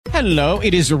Hello,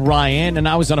 it is Ryan, and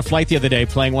I was on a flight the other day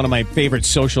playing one of my favorite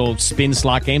social spin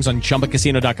slot games on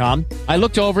ChumbaCasino.com. I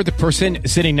looked over at the person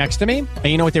sitting next to me, and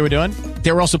you know what they were doing?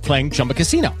 They were also playing Chumba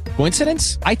Casino.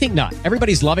 Coincidence? I think not.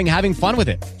 Everybody's loving having fun with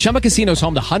it. Chumba Casino is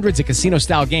home to hundreds of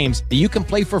casino-style games that you can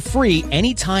play for free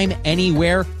anytime,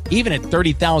 anywhere, even at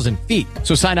 30,000 feet.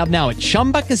 So sign up now at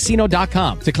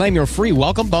ChumbaCasino.com to claim your free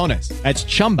welcome bonus. That's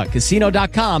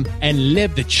ChumbaCasino.com and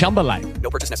live the Chumba life.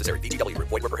 No purchase necessary. VGW.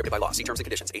 Void were prohibited by law. See terms and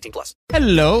conditions. 18+.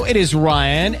 Hello, it is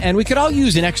Ryan, and we could all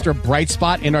use an extra bright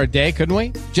spot in our day, couldn't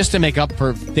we? Just to make up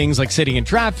for things like sitting in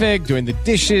traffic, doing the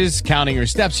dishes, counting your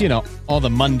steps, you know, all the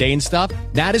mundane stuff.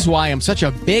 That is why I'm such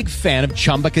a big fan of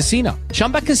Chumba Casino.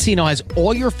 Chumba Casino has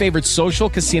all your favorite social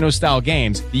casino-style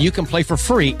games that you can play for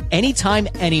free anytime,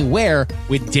 anywhere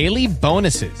with daily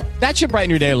bonuses. That should brighten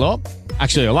your day a little.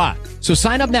 Actually, a lot. So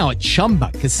sign up now at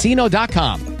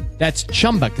ChumbaCasino.com. That's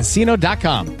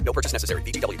ChumbaCasino.com. No purchase necessary.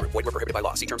 VGW. Void were prohibited by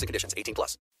law. See terms and conditions.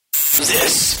 18+.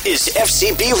 This is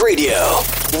FCB Radio,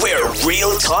 where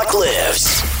real talk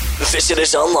lives. Visit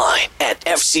us online at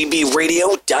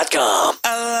fcbradio.com.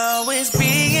 I'll always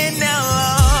be an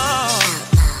outlaw.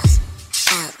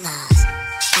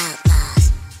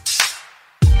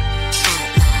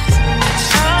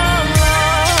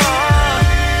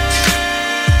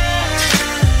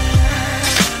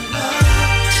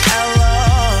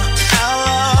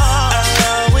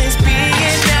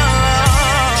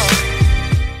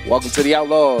 Welcome to the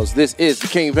Outlaws. This is the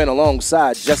Kingpin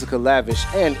alongside Jessica Lavish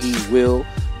and E. Will.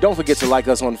 Don't forget to like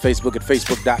us on Facebook at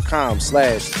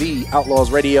facebook.com/The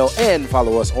Outlaws Radio and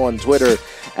follow us on Twitter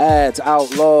at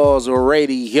Outlaws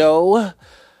Radio.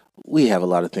 We have a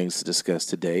lot of things to discuss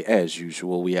today. As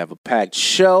usual, we have a packed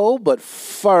show, but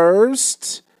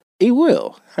first, E.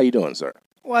 Will, how you doing, sir?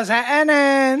 What's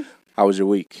happening? How was your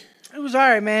week? It was all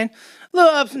right, man.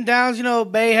 Little ups and downs. You know,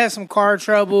 Bay had some car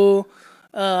trouble.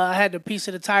 I had the piece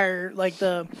of the tire, like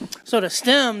the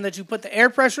stem that you put the air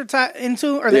pressure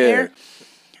into, or the air.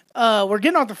 We're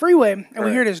getting off the freeway, and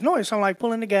we hear this noise. So I'm like,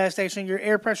 pull in the gas station. Your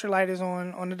air pressure light is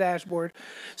on the dashboard.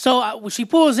 So she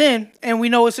pulls in, and we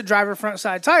know it's a driver front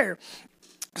side tire.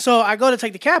 So I go to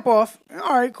take the cap off.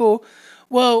 All right, cool.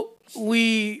 Well,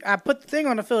 I put the thing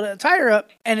on to fill the tire up,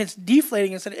 and it's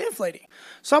deflating instead of inflating.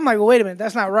 So I'm like, well, wait a minute,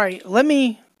 that's not right. Let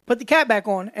me put the cap back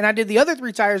on, and I did the other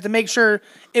 3 tires to make sure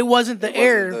it wasn't the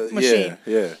air machine.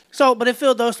 Yeah. So, but it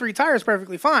filled those 3 tires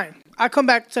perfectly fine. I come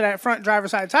back to that front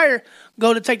driver's side tire,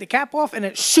 go to take the cap off, and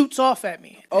it shoots off at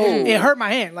me. Oh. It hurt my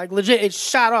hand. Like, legit, it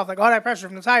shot off, like, all that pressure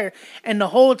from the tire, and the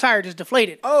whole tire just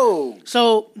deflated. Oh.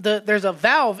 So, there's a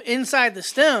valve inside the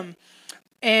stem,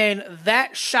 and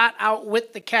that shot out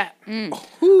with the cap.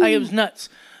 Like, it was nuts.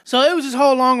 So it was this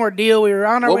whole long ordeal. We were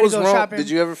on our way to go shopping.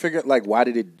 Did you ever figure, like, why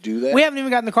did it do that? We haven't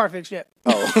even gotten the car fixed yet.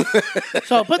 Oh.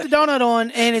 So I put the donut on,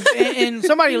 and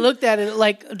somebody looked at it,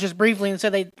 like, just briefly and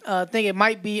said they think it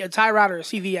might be a tie rod or a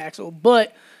CV axle,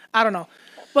 but I don't know.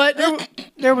 But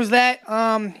there was that.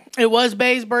 It was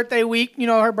Bay's birthday week. You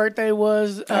know, her birthday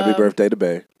was... Happy birthday to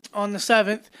Bay. On the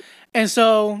 7th. And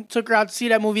so took her out to see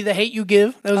that movie, The Hate U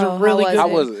Give. That was a really good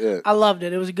movie. I loved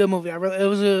it. It was a good movie. It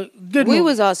was a good movie. We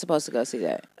was all supposed to go see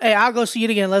that. Hey, I'll go see it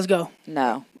again. Let's go.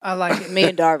 No. I like it. Me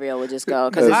and Dario would just go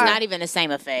because it's not even the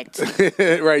same effect.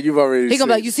 Right, you've already He gonna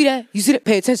be like, you see that? You see that?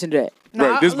 Pay attention to that. No,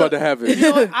 right, this about to happen. You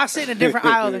know what? I sit in a different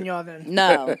aisle than y'all then.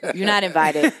 No, you're not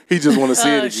invited. He just want to see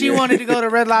it again. She wanted to go to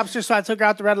Red Lobster, so I took her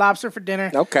out to Red Lobster for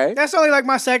dinner. Okay. That's only like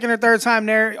my second or third time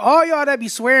there. All y'all that be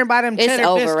swearing by them cheddar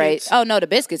overrated. biscuits. Oh, no, the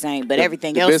biscuits ain't, but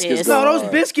everything else is. No,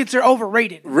 those biscuits are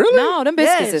overrated. Really? No, them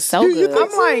biscuits is so good.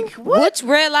 I'm like, what? Which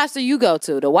Red Lobster you go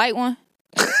to? The white one?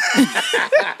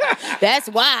 That's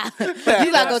why.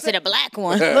 You gotta go to the black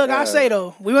one. Look, I say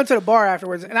though, we went to the bar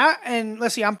afterwards, and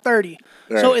let's see, I'm 30.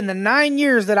 Right. So in the 9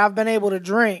 years that I've been able to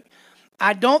drink,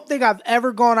 I don't think I've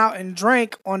ever gone out and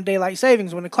drank on daylight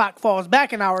savings when the clock falls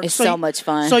back an hour. It's so much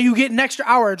fun. So you get an extra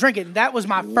hour of drinking. That was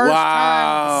my first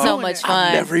time. So much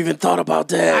fun. I never even thought about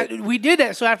that. We did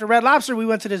that. So after Red Lobster, we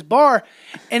went to this bar,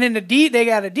 and in they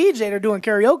got a DJ. They're doing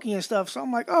karaoke and stuff. So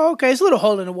I'm like, oh, okay, it's a little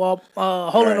hole in the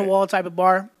wall type of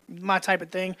bar, my type of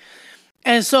thing.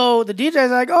 And so the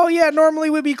DJ's like, oh, yeah, normally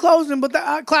we'd be closing, but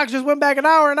the clock just went back an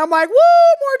hour. And I'm like, woo,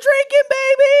 more drinking,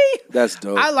 baby. That's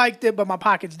dope. I liked it, but my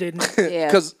pockets didn't. Yeah.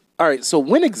 Because, all right, so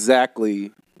what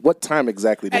time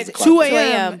exactly does the clock? At 2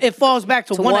 a.m., it falls back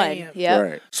to 1 a.m. Yeah.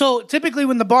 Right. So typically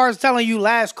when the bar is telling you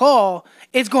last call,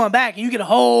 it's going back, and you get a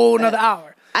whole another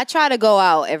hour. I try to go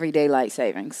out every daylight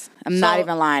savings. I'm not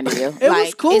even lying to you. It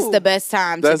was cool. It's the best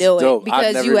time That's to do dope. it I've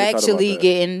because never you even thought about actually that.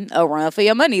 getting a run for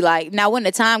your money. Like now, when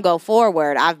the time go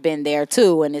forward, I've been there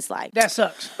too, and it's like, That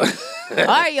sucks. all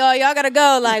right, y'all gotta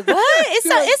go. Like what? It's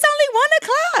only 1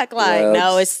 o'clock. Like Well,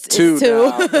 no, it's it's 2 two.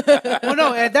 now. Well,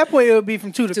 no, at that point it would be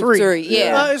from 2 to 3. 3,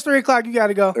 yeah. It's 3 o'clock. You got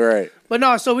to go. Right. But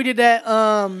no, so we did that.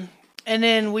 And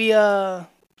then we so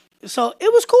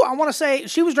it was cool. I want to say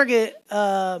she was drinking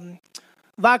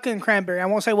vodka and cranberry. I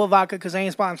won't say what vodka because they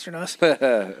ain't sponsoring us.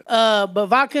 But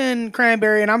vodka and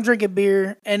cranberry, and I'm drinking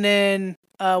beer. And then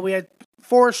we had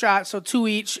 4 shots, so 2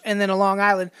 each, and then a Long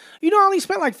Island. You know, I only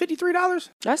spent like $53.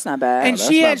 That's not bad. And that's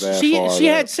she not had bad she for all she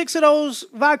that. had 6 of those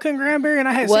vodka and cranberry, and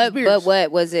I had 6 beers. But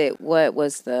what was it? What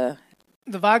was the?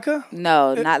 The vodka?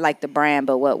 No, not like the brand,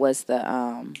 but what was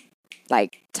the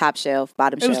like top shelf,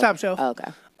 bottom It shelf? was top shelf. Oh,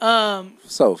 okay.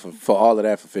 So for all of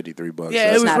that for $53. Yeah,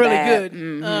 it that's was not really bad.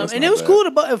 good. That's And not it was bad.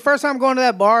 cool. The first time going to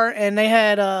that bar, and they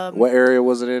had What area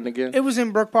was it in again? it was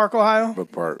in Brook Park, Ohio,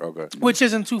 Brook Park. Okay. which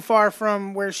isn't too far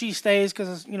from where she stays.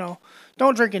 Because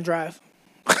don't drink and drive,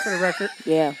 for the record.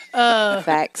 Yeah.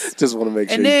 Facts. Just want to make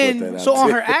sure And you put that then, out so on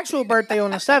there. her actual birthday on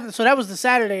the 7th, so that was the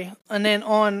Saturday, and then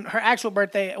on her actual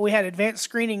birthday, we had advanced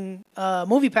screening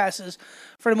movie passes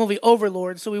for the movie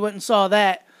Overlord. So we went and saw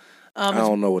that. I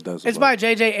don't know what that's It's about. by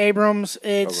J.J. Abrams.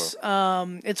 It's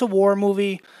a war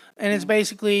movie, and it's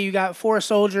basically you got 4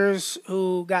 soldiers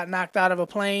who got knocked out of a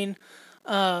plane,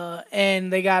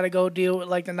 and they got to go deal with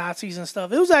like the Nazis and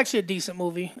stuff. It was actually a decent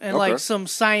movie, and like some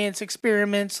science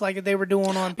experiments like they were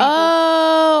doing on people.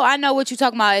 Oh, I know what you're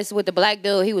talking about. It's with the black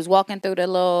dude. He was walking through the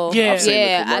little. Yeah. I've seen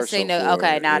the I commercial seen the. for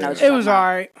Okay, it, now I know yeah. what you're It was talking all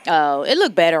about. right. Oh, it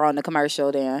looked better on the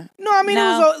commercial then. No, I mean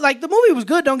No. it was like the movie was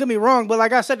good. Don't get me wrong, but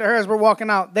like I said to her as we're walking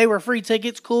out, they were free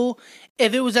tickets. Cool.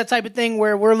 If it was that type of thing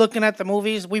where we're looking at the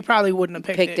movies, we probably wouldn't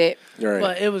have picked it. Right.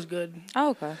 But it was good.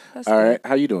 Oh, okay. That's All good. right.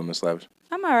 How you doing, Miss Lavish?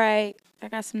 I'm all right. I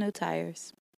got some new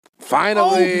tires.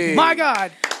 Finally. Oh my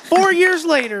God! 4 years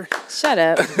later. Shut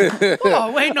up.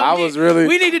 Oh wait, no. I was really-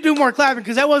 We need to do more clapping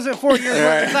because that wasn't 4 years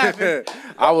worth of clapping.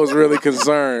 I was really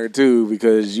concerned too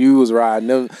because you was riding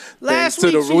them Last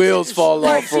things till week the she wheels said- fall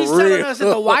right, off for she's real. telling us that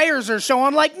the wires are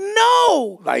showing. Like,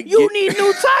 no, Like, you get- need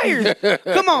new tires.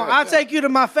 Come on, I'll take you to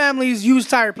my family's used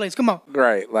tire place. Come on.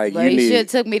 Right, like Well, you you should need. have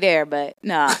took me there, but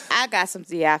no, I got some.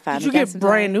 Yeah, I Did finally you got get some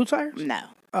brand tires. new tires? No.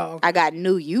 Oh, okay. I got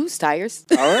new used tires.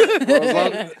 All right, well, as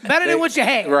long- Better than what you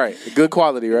had. right, good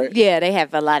quality, right? Yeah, they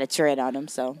have a lot of tread on them,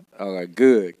 so. All right,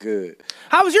 good.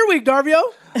 How was your week, Darvio?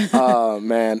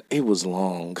 Man, it was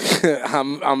long.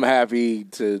 I'm happy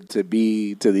to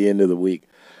be to the end of the week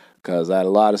because I had a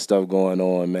lot of stuff going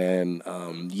on, man.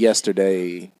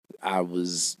 Yesterday I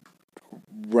was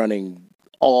running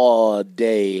all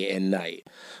day and night,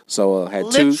 so I had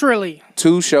Literally.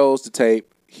 two shows to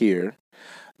tape here.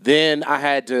 Then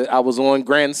I was on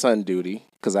grandson duty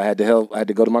because I had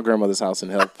to go to my grandmother's house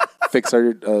and help fix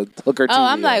her, hook her TV. Oh,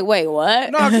 I'm up. like, wait, what?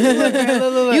 No, 'cause look, man,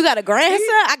 look. You got a grandson?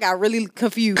 I got really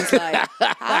confused. Like,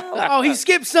 how? Oh, he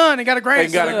skipped son and got a And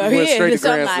grandson. got Yeah, went straight to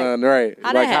so I'm like, grandson, right?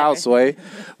 how'd that Like happen? houseway.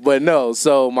 But no,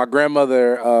 so my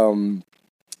grandmother,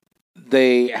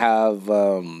 they have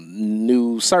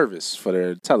new service for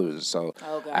their television, so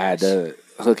Oh, I had to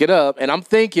hook it up. And I'm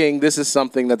thinking this is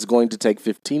something that's going to take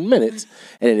 15 minutes,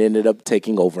 and it ended up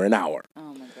taking over an hour.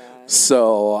 Oh, my God.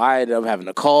 So I ended up having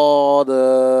to call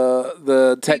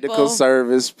the technical People.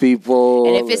 service people.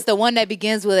 And if it's the one that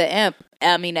begins with an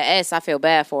S, I feel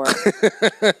bad for it.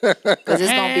 Because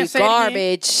it's going to be Say it again.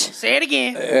 garbage. Say it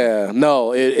again. Yeah,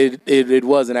 no, it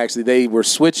wasn't actually. They were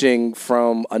switching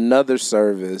from another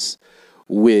service,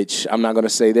 which I'm not going to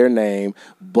say their name,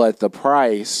 but the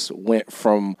price went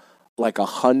from like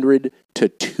 $100 to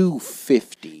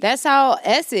 $250. That's how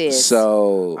S is.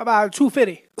 So About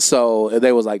 250.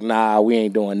 they was like, nah, we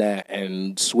ain't doing that,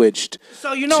 and switched.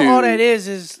 So you know to- all that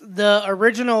is the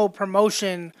original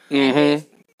promotion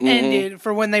ended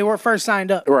for when they were first signed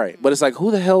up. Right, but it's like,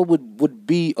 who the hell would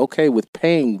be okay with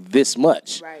paying this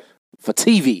much Right. for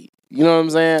TV? You know what I'm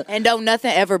saying? And don't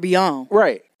nothing ever be on.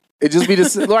 Right. It just be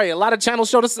the right. A lot of channels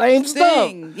show the same stuff.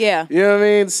 Thing. Yeah. You know what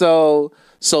I mean? So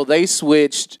they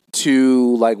switched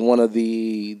to like one of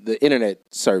the internet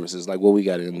services, like what we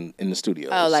got in the studio.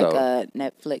 Oh, like So- a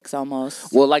Netflix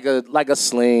almost. well, like a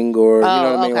Sling or you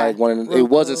know what I mean? okay. Like one. It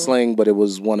wasn't Sling, but it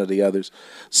was one of the others.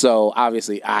 So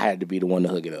obviously, I had to be the one to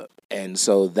hook it up, and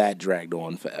so that dragged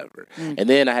on forever. And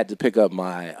then I had to pick up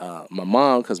my my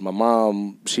mom because my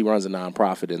mom, she runs a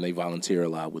nonprofit and they volunteer a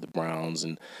lot with the Browns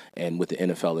and with the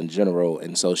NFL in general,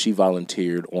 and so she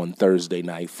volunteered on Thursday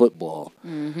night football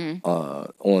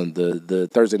on the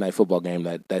Thursday night football game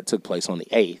that took place on the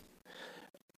 8th.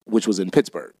 which was in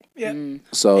Pittsburgh. Yeah.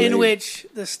 So in which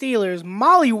the Steelers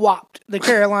mollywopped the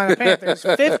Carolina Panthers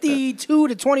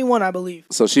 52-21, I believe.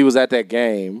 So she was at that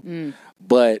game,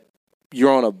 but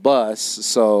you're on a bus,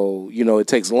 so it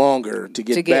takes longer to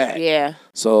get back. Yeah.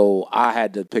 So I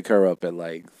had to pick her up at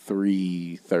like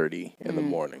 3:30 in the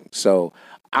morning. So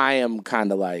I am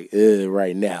kind of like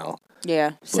right now.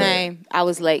 Yeah, same. I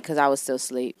was late because I was still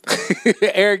asleep.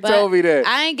 Eric told me that.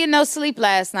 I ain't get no sleep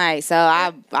last night, so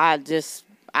I was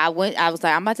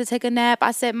like, I'm about to take a nap.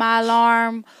 I set my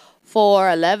alarm for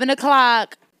 11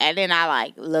 o'clock, and then I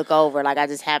like look over, like I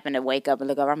just happened to wake up and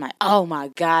look over. I'm like, oh my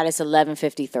God, it's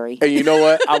 11:53. And you know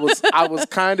what? I was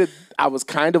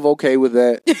kind of okay with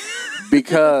that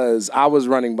because I was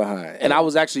running behind, and I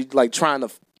was actually like trying to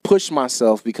push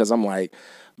myself because I'm like,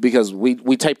 because we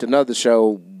taped another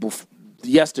show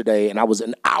yesterday, and I was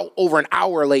over an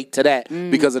hour late to that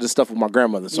because of the stuff with my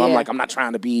grandmother. So I'm like, I'm not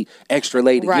trying to be extra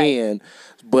late again.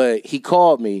 But he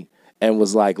called me and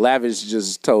was like, Lavish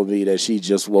just told me that she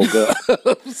just woke up.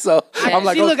 So I'm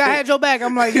like, look, I had your back.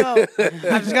 I'm like, yo,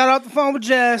 I just got off the phone with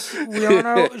Jess. We on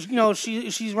her,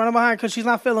 she's running behind because she's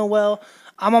not feeling well.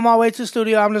 I'm on my way to the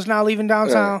studio. I'm just now leaving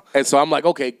downtown. And so I'm like,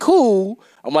 okay, cool.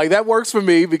 I'm like, that works for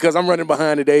me because I'm running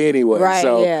behind today anyway. Right,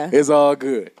 so yeah. It's all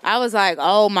good. I was like,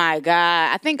 oh my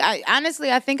God. I think I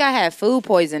had food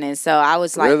poisoning. So I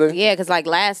was like, Really? yeah, because like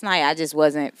last night I just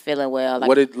wasn't feeling well.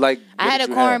 Like, I had a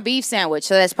corned beef sandwich.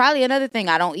 So that's probably another thing.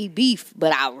 I don't eat beef,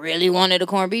 but I really wanted a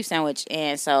corned beef sandwich.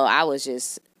 And so I was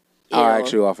just I'll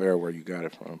ask you off air where you got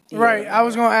it from. Right. I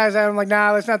was going to ask that. I'm like,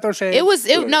 nah, let's not throw shade. It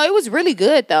was really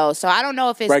good though. So I don't know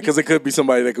if it's right, because it could be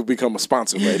somebody that could become a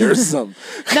sponsor later or something.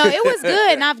 No, it was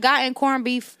good, and I've gotten corned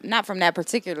beef not from that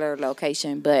particular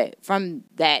location, but from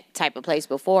that type of place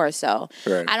before. So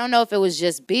I don't know if it was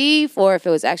just beef or if it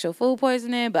was actual food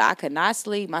poisoning, but I could not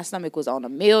sleep. My stomach was on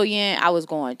 1,000,000. I was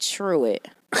going through it.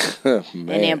 And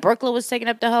then Brooklyn was taking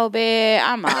up the whole bed.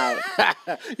 I'm like,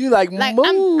 you like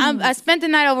move. I spent the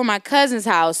night over my cousin's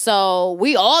house, so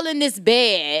we all in this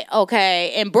bed,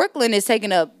 okay. And Brooklyn is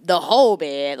taking up the whole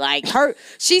bed. Like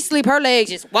she sleep, her legs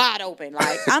just wide open.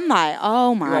 Like I'm like,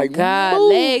 oh my God, move,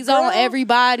 legs girl. On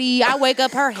everybody. I wake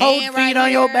up, her hand right feet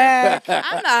on your back.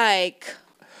 I'm like,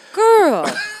 girl,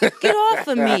 get off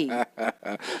of me.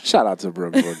 Shout out to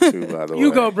Brooke too, by the way.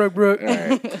 You go, Brooke.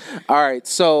 All right.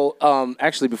 So,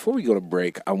 actually, before we go to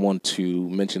break, I want to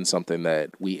mention something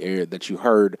that we aired that you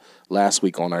heard last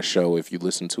week on our show. If you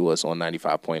listened to us on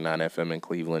 95.9 FM in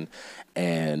Cleveland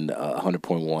and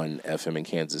 100.1 FM in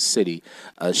Kansas City,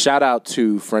 shout out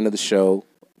to friend of the show,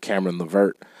 Cameron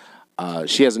Levert.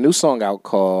 She has a new song out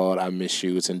called "I Miss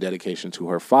You." It's in dedication to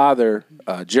her father,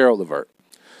 Gerald Levert.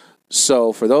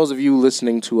 So for those of you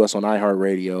listening to us on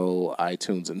iHeartRadio,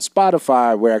 iTunes, and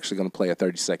Spotify, we're actually going to play a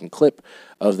 30-second clip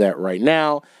of that right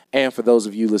now. And for those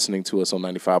of you listening to us on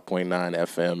 95.9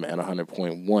 FM and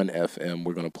 100.1 FM,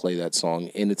 we're going to play that song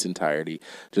in its entirety.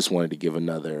 Just wanted to give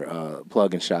another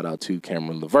plug and shout out to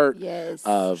Cameron Levert. Yes.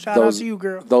 Shout out to you,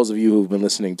 girl. Those of you who've been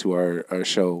listening to our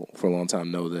show for a long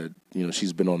time know that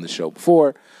she's been on the show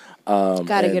before.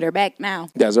 Gotta get her back now.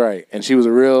 That's right. And she was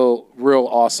a real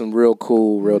awesome, real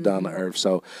cool, real down to earth.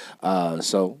 So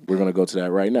we're going to go to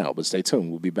that right now. But stay tuned.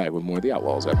 We'll be back with more of the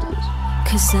Outlaws after this.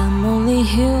 'Cause I'm only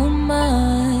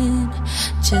human,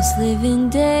 just living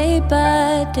day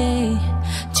by day,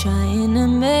 trying to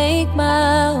make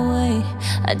my way.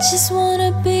 I just want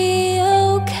to be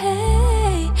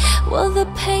okay. Will the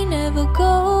pain never go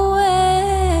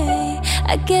away?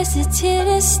 I guess it's here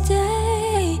to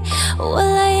stay. Will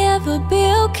I ever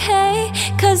be okay?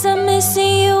 'Cause I'm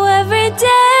missing you every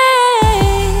day.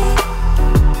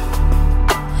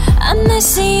 I'm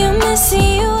missing you every day.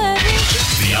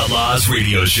 The Outlaws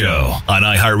Radio Show on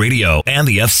iHeartRadio and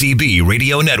the FCB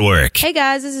Radio Network. Hey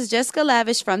guys, this is Jessica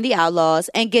Lavish from The Outlaws.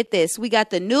 And get this, we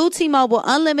got the new T-Mobile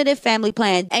Unlimited Family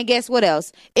Plan. And guess what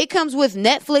else? It comes with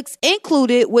Netflix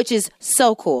included, which is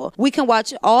so cool. We can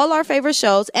watch all our favorite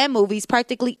shows and movies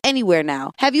practically anywhere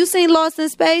now. Have you seen Lost in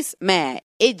Space? Man,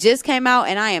 it just came out,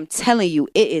 and I am telling you,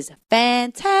 it is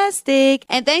fantastic.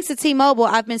 And thanks to T-Mobile,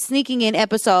 I've been sneaking in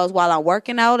episodes while I'm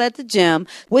working out at the gym.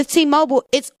 With T-Mobile,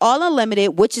 it's all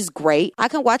unlimited, which is great. I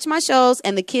can watch my shows,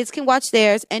 and the kids can watch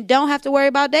theirs, and don't have to worry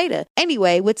about data.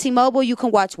 Anyway, with T-Mobile, you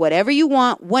can watch whatever you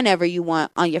want, whenever you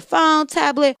want, on your phone,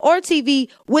 tablet, or TV,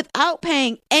 without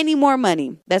paying any more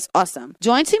money. That's awesome.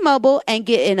 Join T-Mobile and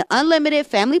get an unlimited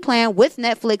family plan with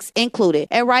Netflix included.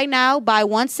 And right now, buy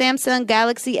one Samsung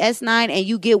Galaxy S9 and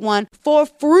you get one for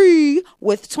free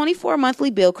with 24 monthly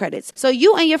bill credits. So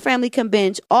you and your family can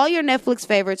binge all your Netflix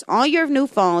favorites on your new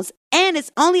phones And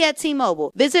it's only at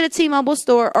T-Mobile. Visit a T-Mobile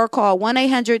store or call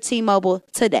 1-800-T-Mobile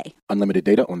today. Unlimited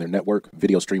data on their network,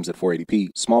 video streams at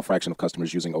 480p. Small fraction of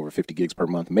customers using over 50 gigs per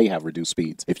month may have reduced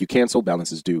speeds. If you cancel,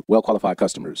 balance is due. Well-qualified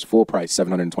customers. Full price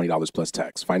 $720 plus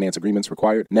tax. Finance agreements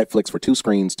required. Netflix for 2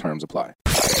 screens. Terms apply.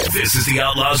 This is the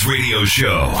Outlaws Radio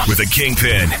Show with the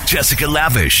Kingpin, Jessica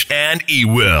Lavish, and E.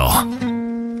 Will.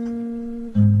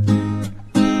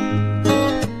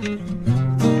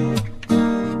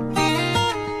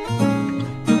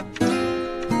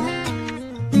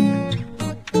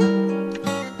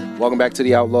 Welcome back to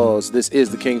the Outlaws. This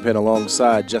is the Kingpin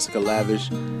alongside Jessica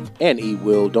Lavish and E.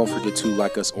 Will. Don't forget to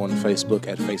like us on Facebook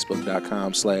at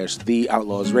facebook.com/The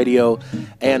Outlaws Radio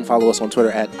and follow us on Twitter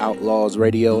at Outlaws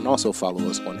Radio and also follow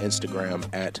us on Instagram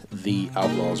at The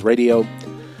Outlaws Radio.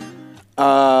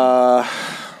 I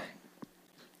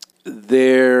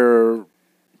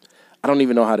don't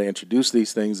even know how to introduce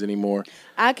these things anymore.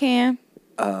 I can.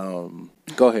 Go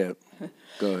ahead.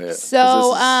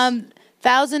 So,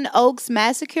 Thousand Oaks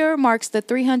Massacre marks the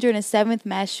 307th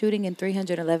mass shooting in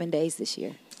 311 days this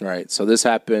year. Right. So this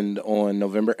happened on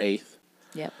November 8th.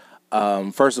 Yep.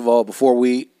 First of all, before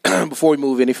we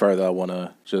move any further, I want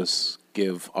to just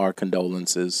give our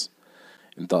condolences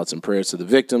and thoughts and prayers to the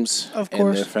victims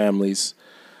and their families.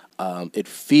 It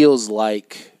feels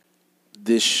like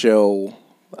this show,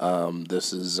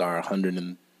 this is our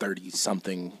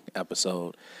 130-something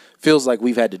episode, feels like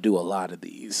we've had to do a lot of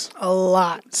these. A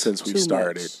lot. Since we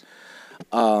started.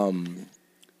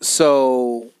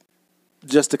 So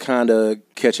just to kind of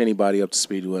catch anybody up to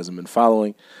speed who hasn't been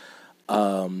following,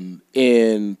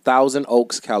 in Thousand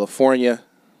Oaks, California,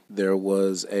 there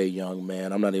was a young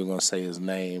man, I'm not even going to say his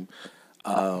name,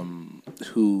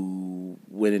 who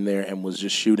went in there and was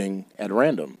just shooting at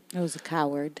random. It was a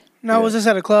coward. No, was this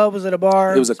at a club? Was it a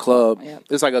bar? It was a club. Yep.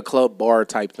 It's like a club bar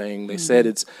type thing. They said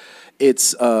it's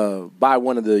by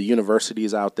one of the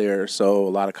universities out there, so a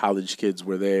lot of college kids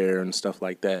were there and stuff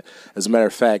like that. As a matter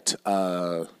of fact,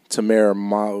 Tamara,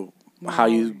 how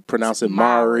you pronounce it,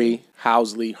 Mari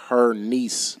Housley, her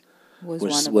niece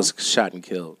was shot and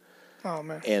killed. Oh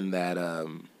man! In that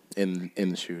in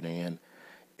the shooting, and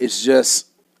it's just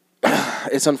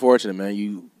it's unfortunate, man.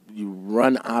 You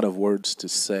run out of words to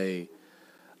say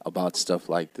about stuff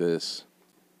like this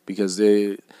because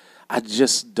I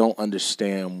just don't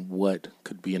understand what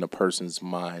could be in a person's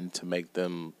mind to make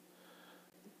them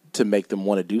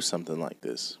want to do something like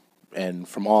this. And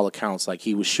from all accounts, like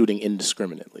he was shooting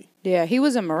indiscriminately. Yeah, he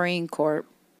was a Marine Corps.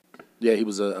 Yeah, he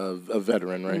was a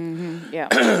veteran, right? Mm-hmm, yeah.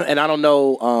 And I don't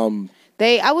know.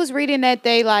 I was reading that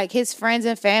his friends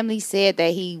and family said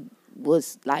that he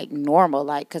was like normal,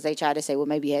 like because they tried to say, well,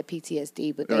 maybe he had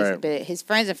PTSD, but but his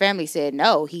friends and family said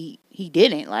no, he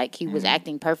didn't. Like he was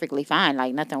acting perfectly fine,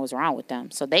 like nothing was wrong with them.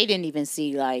 So they didn't even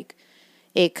see like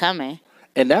it coming.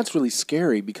 And that's really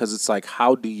scary because it's like,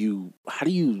 how do you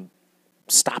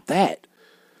stop that?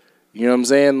 You know what I'm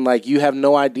saying? Like you have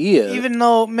no idea. Even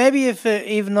though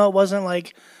it wasn't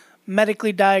like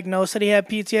medically diagnosed that he had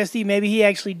PTSD, maybe he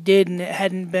actually did and it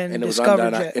hadn't been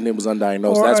discovered yet. And it was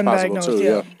undiagnosed. That's possible too,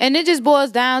 yeah. And it just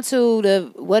boils down to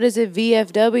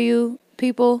VFW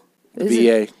people?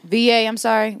 VA. I'm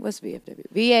sorry. What's VFW?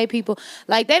 VA people.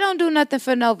 Like, they don't do nothing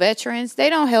for no veterans. They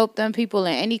don't help them people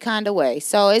in any kind of way.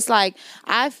 So it's like,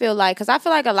 I feel like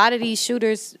a lot of these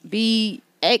shooters be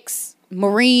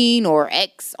ex-Marine or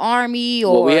ex-Army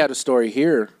or... Well, we had a story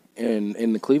here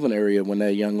in the Cleveland area when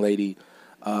that young lady...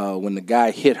 when the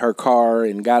guy hit her car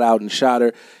and got out and shot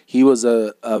her, he was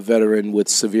a veteran with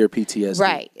severe PTSD.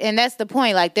 Right. And that's the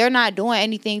point. Like, they're not doing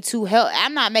anything to help.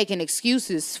 I'm not making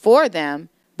excuses for them,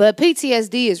 but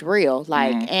PTSD is real.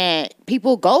 Like, and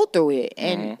people go through it.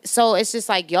 And so it's just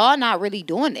like, y'all not really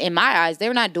doing, in my eyes,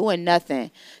 they're not doing nothing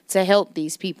to help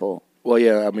these people. Well,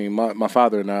 yeah, I mean, my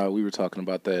father and I, we were talking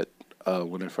about that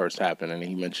when it first happened, and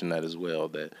he mentioned that as well,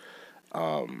 that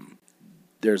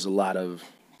there's a lot of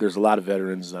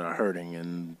veterans that are hurting,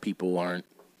 and people aren't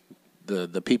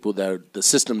the people that the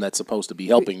system that's supposed to be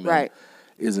helping them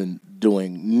isn't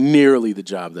doing nearly the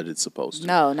job that it's supposed to.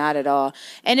 No, not at all.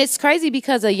 And it's crazy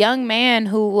because a young man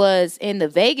who was in the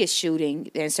Vegas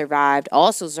shooting and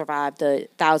also survived the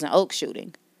Thousand Oaks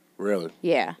shooting. Really?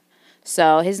 Yeah.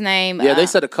 So his name. Yeah, they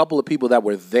said a couple of people that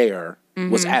were there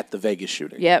was at the Vegas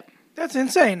shooting. Yep. That's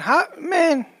insane.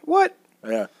 Man, what?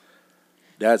 Yeah.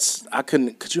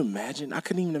 Could you imagine? I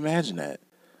couldn't even imagine that.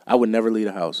 I would never leave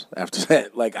the house after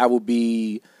that. Like, I would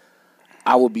be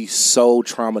so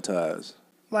traumatized.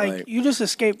 Like you just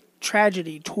escaped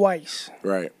tragedy twice.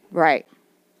 Right.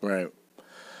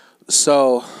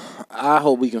 So I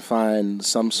hope we can find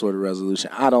some sort of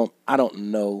resolution. I don't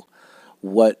know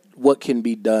what can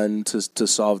be done to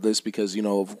solve this, because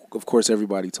of course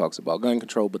everybody talks about gun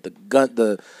control, but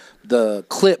the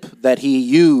clip that he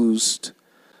used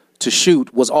to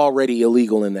shoot was already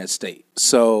illegal in that state.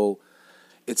 So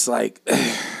it's like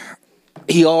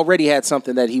he already had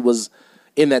something that he was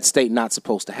in that state not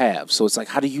supposed to have. So it's like,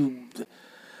 how do you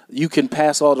can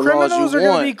pass all the laws you want. Criminals are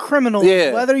going to be criminals,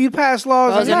 whether you pass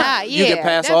laws or not. You can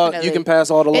pass all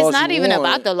the laws. It's not even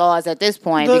about the laws at this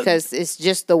point, because it's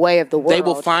just the way of the world. They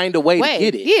will find a way to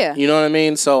get it. Yeah. You know what I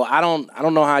mean? So I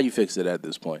don't know how you fix it at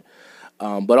this point.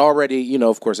 But already,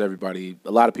 of course, a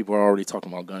lot of people are already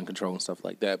talking about gun control and stuff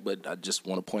like that. But I just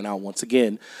want to point out once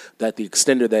again that the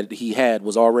extender that he had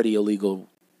was already illegal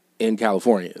in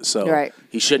California. So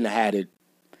he shouldn't have had it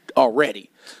already.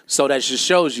 So that just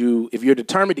shows you, if you're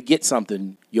determined to get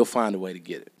something, you'll find a way to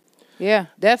get it. Yeah,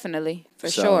 definitely, for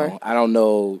sure. I don't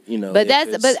know, But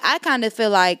I kind of feel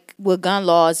like with gun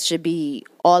laws should be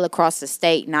all across the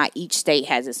state, not each state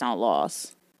has its own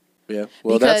laws. Yeah,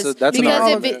 well, that's an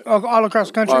argument. All across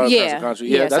the country. Yeah,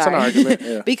 that's an argument.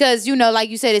 Yeah. Because like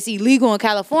you said, it's illegal in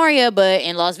California, but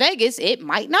in Las Vegas, it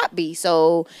might not be.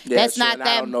 So that's not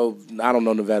that. I don't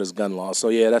know Nevada's gun law. So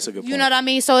yeah, that's a good point. You know what I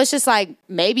mean? So it's just like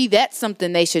maybe that's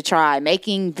something they should try,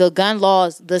 making the gun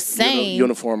laws the same,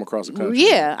 uniform across the country.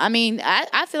 Yeah, I mean,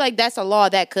 I feel like that's a law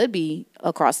that could be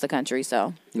across the country.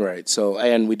 So right. So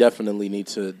and we definitely need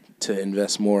to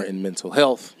invest more in mental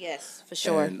health. Yes. For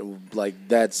sure. And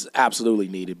that's absolutely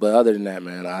needed. But other than that,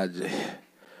 man,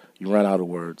 you run out of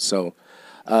words. So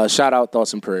shout out,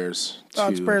 thoughts and prayers.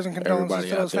 Prayers and condolences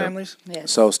to those families. Yes.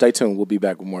 So stay tuned. We'll be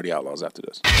back with more of the Outlaws after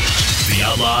this. The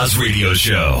Outlaws Radio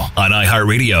Show on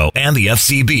iHeartRadio and the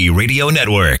FCB Radio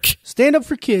Network. Stand Up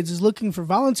for Kids is looking for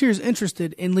volunteers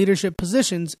interested in leadership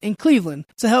positions in Cleveland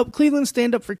to help Cleveland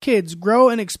Stand Up for Kids grow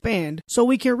and expand so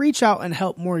we can reach out and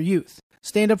help more youth.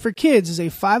 Stand Up for Kids is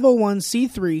a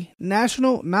 501c3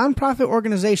 national nonprofit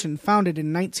organization founded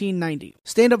in 1990.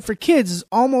 Stand Up for Kids is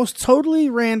almost totally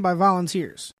ran by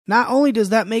volunteers. Not only does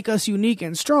that make us unique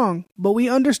and strong, but we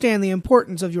understand the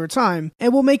importance of your time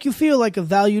and will make you feel like a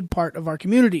valued part of our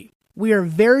community. We are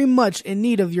very much in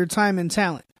need of your time and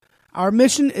talent. Our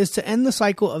mission is to end the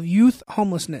cycle of youth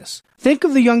homelessness. Think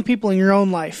of the young people in your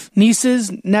own life.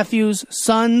 Nieces, nephews,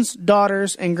 sons,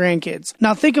 daughters, and grandkids.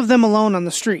 Now think of them alone on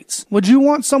the streets. Would you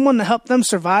want someone to help them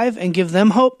survive and give them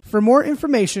hope? For more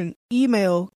information,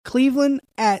 email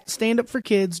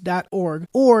cleveland@standupforkids.org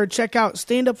or check out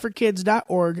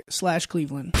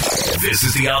standupforkids.org/Cleveland. This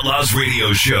is the Outlaws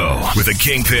Radio Show with the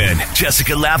Kingpin,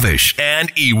 Jessica Lavish, and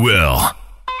E-Will.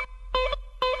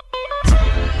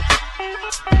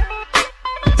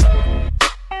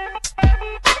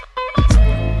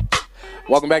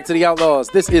 Welcome back to the Outlaws.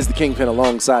 This is the Kingpin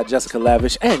alongside Jessica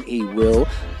Lavish and E-Will.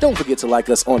 Don't forget to like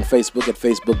us on Facebook at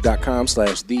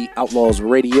facebook.com/The Outlaws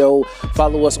Radio.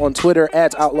 Follow us on Twitter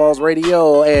at Outlaws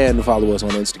Radio and follow us on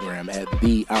Instagram at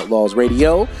The Outlaws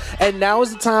Radio. And now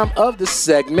is the time of the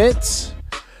segment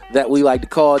that we like to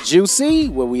call Juicy,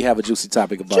 where we have a juicy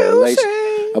topic about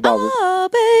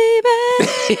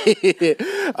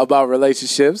about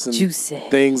relationships and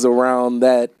things around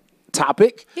that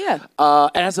topic. Yeah.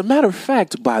 As a matter of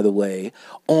fact, by the way,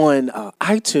 on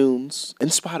iTunes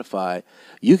and Spotify,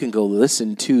 you can go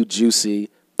listen to Juicy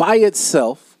by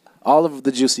itself, all of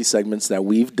the Juicy segments that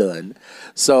we've done.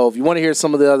 So if you want to hear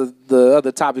some of the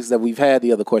other topics that we've had,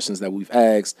 the other questions that we've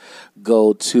asked,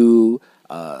 go to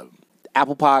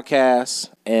Apple Podcasts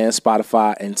and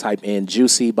Spotify and type in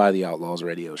Juicy by the Outlaws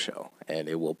Radio Show, and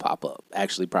it will pop up.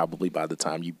 Actually, probably by the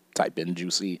time you type in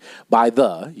Juicy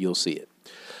you'll see it.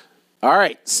 All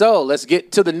right, so let's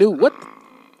get to the new what?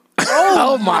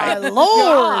 Oh my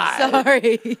Lord!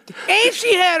 Sorry. Ain't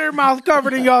she had her mouth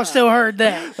covered and y'all still heard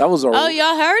that? That was a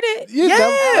y'all heard it? Yeah.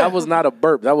 That was not a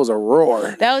burp. That was a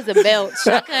roar. That was a belch.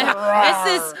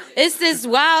 It's this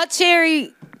wild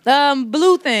cherry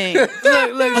blue thing.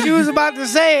 Look, she was about to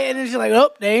say it, and then she's like,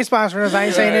 "Oh, they ain't sponsoring us. I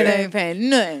ain't saying anything. They ain't paying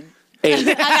nothing." I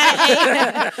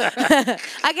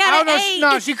got an 8.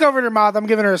 No, she covered her mouth. I'm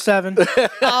giving her a 7.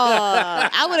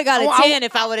 I would have got a 10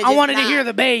 if I would have. I wanted to hear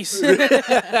the bass. All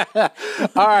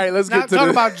right, let's get to talk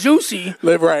about Juicy.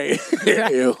 Right.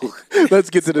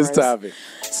 Let's get to this topic.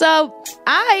 So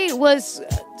I was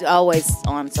always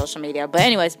on social media, but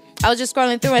anyways, I was just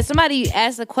scrolling through and somebody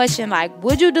asked a question like,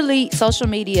 "Would you delete social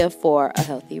media for a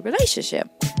healthy relationship?"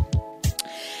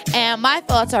 And my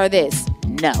thoughts are this: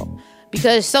 no.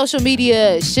 Because social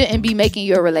media shouldn't be making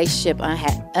your relationship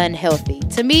unhealthy.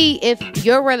 To me, if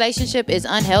your relationship is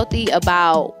unhealthy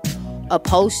about a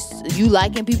post, you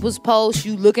liking people's posts,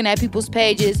 you looking at people's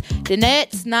pages, then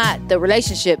that's not the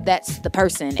relationship, that's the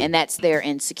person, and that's their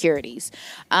insecurities.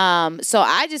 So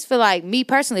I just feel like, me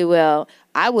personally,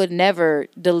 I would never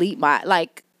delete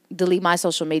my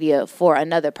social media for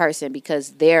another person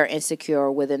because they're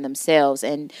insecure within themselves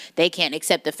and they can't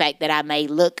accept the fact that I may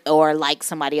look or like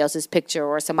somebody else's picture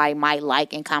or somebody might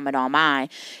like and comment on mine.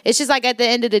 It's just like, at the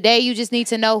end of the day, you just need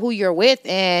to know who you're with.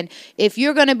 And if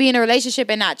you're going to be in a relationship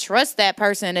and not trust that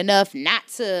person enough not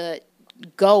to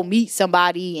go meet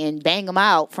somebody and bang them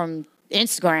out from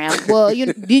Instagram, well,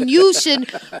 then you should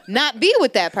not be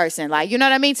with that person. Like, you know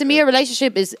what I mean? To me, a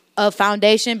relationship is a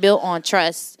foundation built on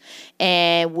trust.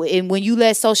 And when you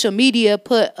let social media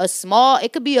put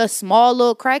it could be a small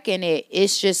little crack in it,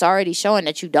 it's just already showing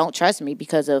that you don't trust me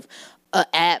because of an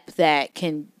app that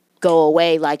can go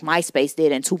away like MySpace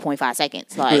did in 2.5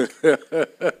 seconds.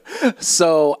 Like,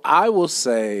 so I will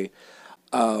say,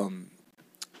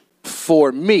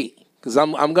 for me, because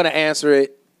I'm going to answer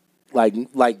it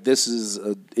like this is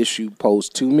an issue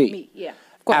posed to me. Yeah,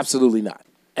 of course. Absolutely not.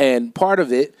 And part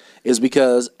of it is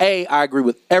because, I agree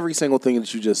with every single thing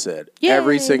that you just said. Yay.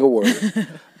 Every single word.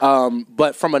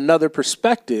 But from another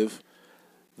perspective,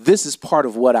 this is part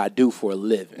of what I do for a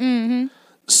living. Mm-hmm.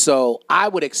 So I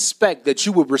would expect that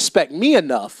you would respect me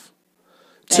enough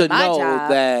to know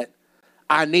that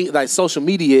I need, like, social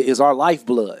media is our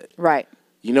lifeblood. Right.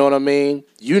 You know what I mean?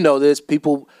 You know this.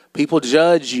 People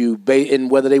judge you in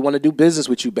whether they want to do business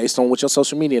with you based on what your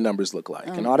social media numbers look like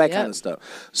and all that kind of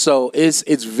stuff. So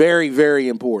it's very, very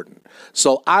important.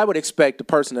 So I would expect the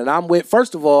person that I'm with,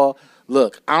 first of all,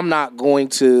 look, I'm not going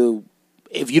to,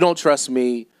 if you don't trust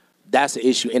me, that's an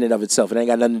issue in and of itself. It ain't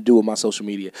got nothing to do with my social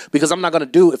media. Because I'm not going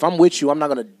to if I'm with you, I'm not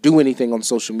going to do anything on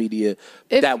social media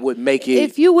that would make it,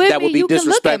 if you with that would me, be you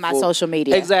disrespectful. can look at my social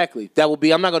media. Exactly.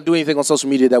 I'm not going to do anything on social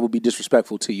media that would be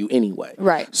disrespectful to you anyway.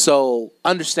 Right. So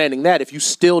understanding that, if you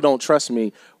still don't trust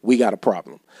me, we got a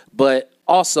problem. But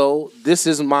also, this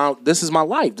is my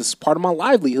life. This is part of my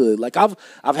livelihood. Like, I've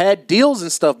had deals and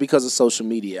stuff because of social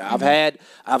media. Mm-hmm.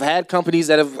 I've had companies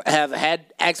that have had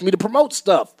asked me to promote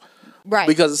stuff. Right.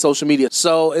 Because of social media.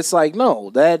 So it's like,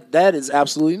 no, that is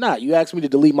absolutely not. You asked me to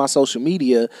delete my social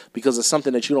media because of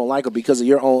something that you don't like or because of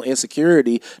your own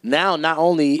insecurity. Now, not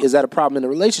only is that a problem in the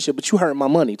relationship, but you hurt my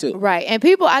money too. Right. And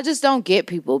people, I just don't get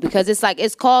people because it's like,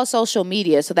 it's called social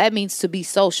media. So that means to be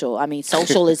social. I mean,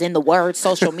 social is in the word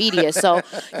social media. So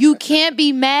you can't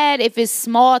be mad if it's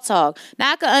small talk.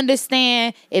 Now, I can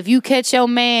understand if you catch your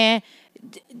man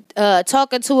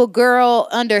talking to a girl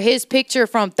under his picture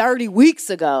from 30 weeks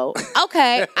ago.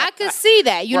 Okay, I could see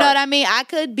that. You know what I mean? I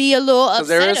could be a little upset about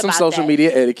that. There is some social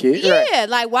media etiquette. Yeah, right.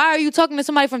 Like, why are you talking to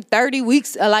somebody from 30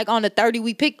 weeks, like on a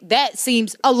 30-week pic? That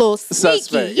seems a little sneaky.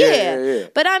 Suspect. Yeah.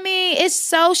 But I mean, it's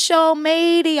social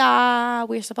media.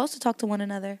 We're supposed to talk to one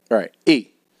another. Right.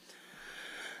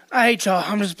 I hate y'all.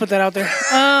 I'm just put that out there.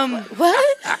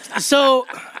 What? So,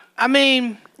 I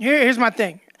mean, here's my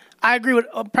thing. I agree with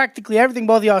practically everything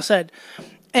both of y'all said.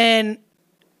 And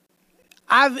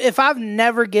if I've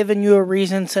never given you a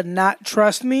reason to not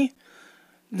trust me,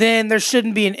 then there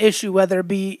shouldn't be an issue, whether it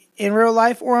be in real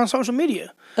life or on social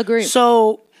media. Agreed.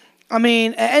 So, I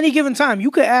mean, at any given time,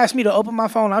 you could ask me to open my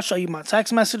phone. I'll show you my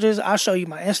text messages. I'll show you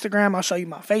my Instagram. I'll show you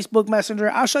my Facebook Messenger.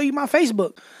 I'll show you my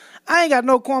Facebook. I ain't got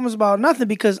no qualms about nothing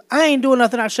because I ain't doing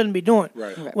nothing I shouldn't be doing.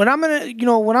 Right. When I'm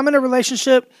in a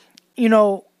relationship,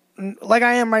 like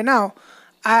I am right now,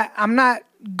 I'm not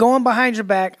going behind your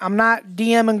back. I'm not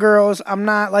DMing girls. I'm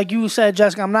not, like you said,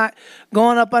 Jessica, I'm not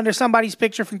going up under somebody's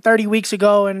picture from 30 weeks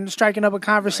ago and striking up a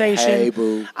conversation. Hey,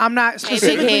 boo. I'm not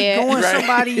specifically going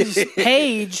somebody's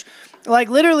page. Like,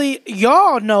 literally,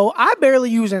 y'all know I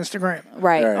barely use Instagram.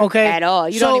 Right. Okay? At all.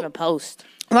 You don't even post.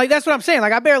 Like, that's what I'm saying.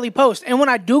 Like, I barely post. And when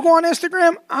I do go on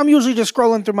Instagram, I'm usually just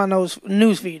scrolling through my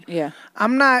news feed. Yeah.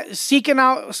 I'm not seeking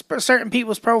out certain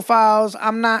people's profiles.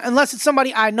 I'm not, unless it's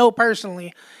somebody I know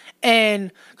personally.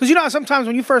 And, because you know, sometimes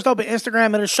when you first open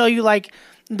Instagram, it'll show you, like,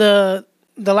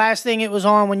 the last thing it was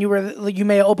on when you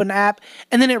may have opened the app,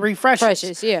 and then it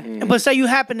refreshes. Yeah. Mm-hmm. But say you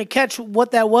happen to catch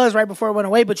what that was right before it went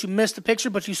away, but you missed the picture,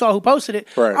 but you saw who posted it.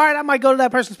 Right. All right, I might go to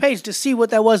that person's page to see what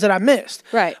that was that I missed.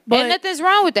 Right. But and nothing's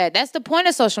wrong with that. That's the point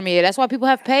of social media. That's why people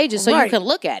have pages, so you can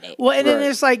look at it. Well, and then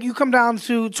it's like you come down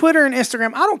to Twitter and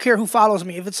Instagram. I don't care who follows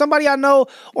me. If it's somebody I know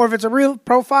or if it's a real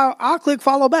profile, I'll click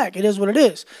follow back. It is what it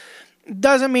is.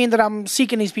 Doesn't mean that I'm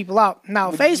seeking these people out.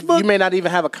 Now, Facebook, you may not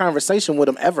even have a conversation with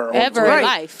them ever in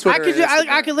life.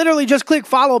 I could literally just click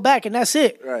follow back and that's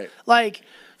it. Right. Like,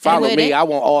 follow me. I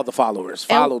want all the followers.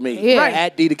 Follow me. Yeah. Right.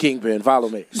 At D the Kingpin. Follow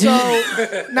me. So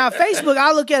now Facebook,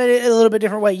 I look at it a little bit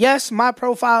different way. Yes, my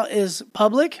profile is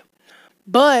public,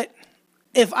 but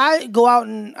if I go out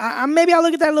and maybe I'll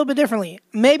look at that a little bit differently.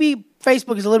 Maybe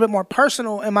Facebook is a little bit more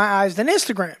personal in my eyes than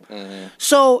Instagram.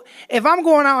 So if I'm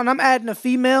going out and I'm adding a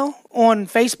female on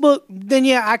Facebook, then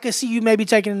yeah, I could see you maybe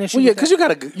taking an issue. Well, yeah, because you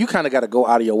kind of got to go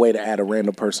out of your way to add a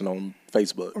random person on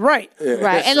Facebook, right? Yeah.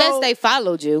 Right, unless they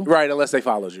followed you. Right, unless they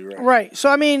followed you. Right. Right. So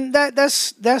I mean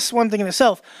that's one thing in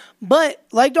itself. But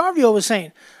like Darvio was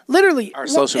saying, literally Our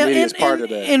social media is part of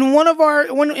that. In one of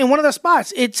the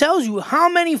spots, it tells you how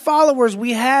many followers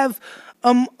we have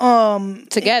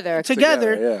together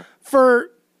yeah.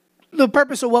 for the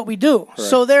purpose of what we do. Correct.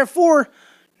 So therefore,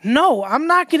 no, I'm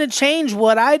not going to change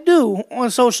what I do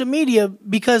on social media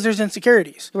because there's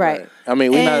insecurities. Right. I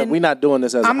mean, we're not doing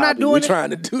this as I'm a not hobby. doing We're it- trying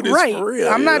to do this right. for real.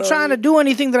 I'm not trying to do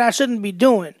anything that I shouldn't be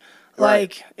doing.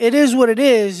 Like, it is what it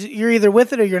is. You're either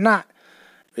with it or you're not.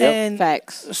 Yep. And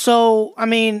facts. So, I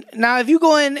mean, now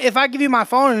if I give you my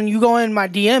phone and you go in my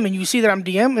DM and you see that I'm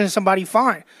DMing somebody,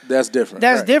 fine. That's different.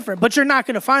 That's different. But you're not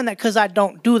going to find that because I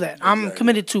don't do that. I'm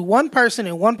committed to one person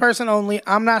and one person only.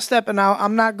 I'm not stepping out.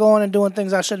 I'm not going and doing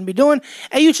things I shouldn't be doing.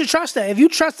 And you should trust that. If you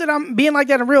trust that I'm being like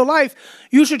that in real life,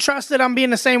 you should trust that I'm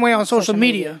being the same way on social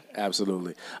media.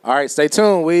 Absolutely. All right, stay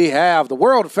tuned. We have the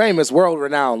world-famous,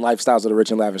 world-renowned Lifestyles of the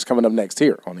Rich and Lavish coming up next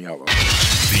here on The Outlaws.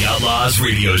 The Outlaws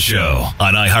Radio Show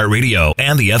on iHeartRadio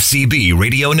and the FCB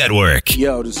Radio Network.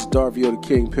 Yo, this is Darvio the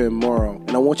Kingpin Morrow,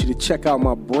 and I want you to check out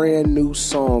my brand new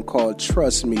song called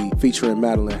Trust Me, featuring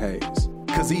Madeline Hayes.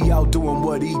 Cause he out doing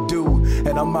what he do,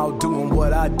 and I'm out doing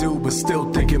what I do, but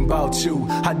still thinking about you.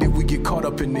 How did we get caught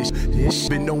up in this?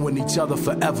 Been knowing each other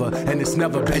forever, and it's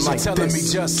never been like telling me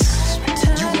just,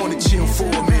 you wanna chill for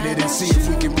a minute and see if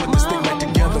we can put this thing back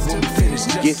together when we finish.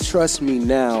 Get Trust Me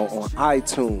now on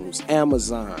iTunes,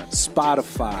 Amazon,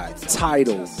 Spotify,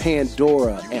 Tidal,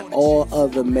 Pandora, and all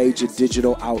other major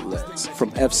digital outlets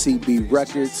from FCB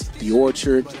Records, The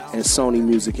Orchard, and Sony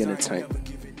Music Entertainment.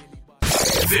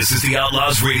 This is the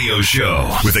Outlaws Radio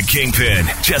Show with the Kingpin,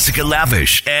 Jessica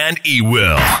Lavish, and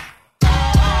E-Will.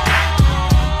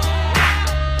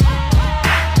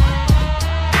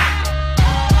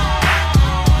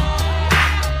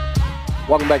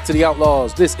 Welcome back to The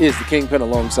Outlaws. This is the Kingpin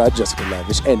alongside Jessica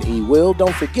Lavish and E-Will.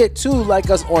 Don't forget to like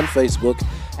us on Facebook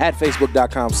at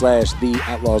facebook.com/The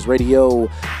Outlaws Radio.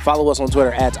 Follow us on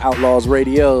Twitter at Outlaws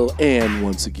Radio. And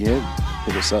once again,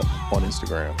 hit us up on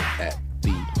Instagram at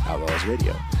The Outlaws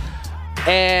Radio.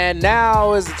 And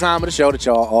now is the time of the show that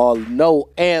y'all all know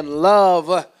and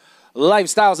love.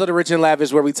 Lifestyles of the Rich and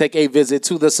Lavish, where we take a visit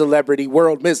to the celebrity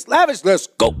world. Miss Lavish, let's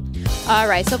go. All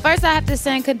right, so first I have to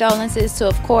send condolences to,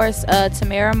 of course,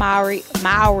 Tamara Mowry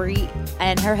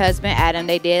and her husband, Adam.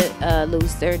 They did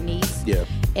lose their niece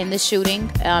in the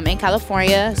shooting in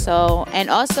California. So, and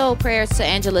also prayers to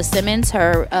Angela Simmons.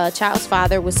 Her child's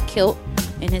father was killed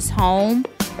in his home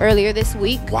earlier this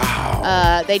week.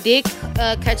 Wow. They did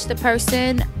catch the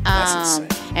person. That's insane.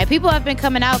 And people have been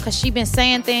coming out because she's been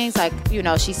saying things like, you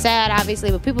know, she's sad,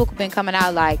 obviously, but people have been coming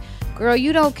out like, girl,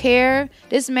 you don't care.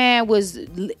 This man was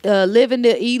living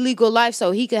the illegal life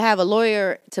so he could have a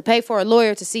lawyer to pay for a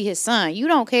lawyer to see his son. You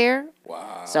don't care.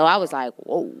 Wow. So I was like,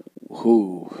 whoa.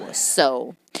 Ooh.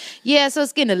 So, yeah, so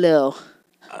it's getting a little...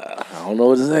 I don't know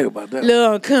what to say about that. A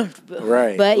little uncomfortable.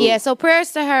 Right. But Ooh. yeah, so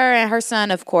prayers to her and her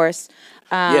son, of course.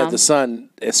 Yeah, the son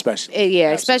especially. Yeah,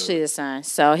 Absolutely. especially the son.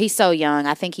 So he's so young.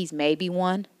 I think he's maybe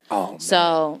one. Oh, man.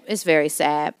 So it's very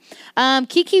sad.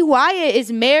 Kiki Wyatt is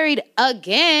married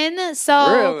again.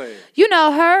 So, Really? you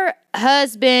know, her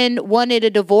husband wanted a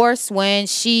divorce when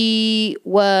she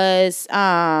was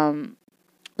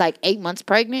like 8 months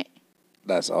pregnant.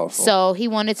 That's awful. So he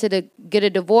wanted to get a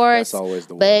divorce. That's always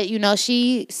the But, you know,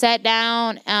 she sat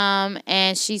down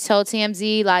and she told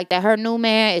TMZ like that her new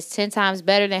man is 10 times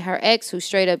better than her ex who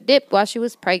straight up dipped while she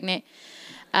was pregnant.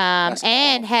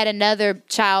 And had another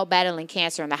child battling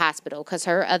cancer in the hospital because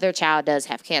her other child does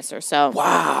have cancer. So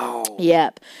Wow.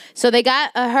 Yep. So they got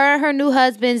her and her new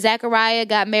husband, Zachariah,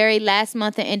 got married last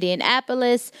month in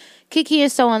Indianapolis. Kiki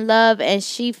is so in love, and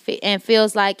she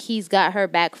feels like he's got her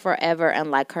back forever,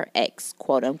 unlike her ex,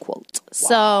 quote unquote. Wow.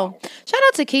 So shout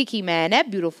out to Kiki, man.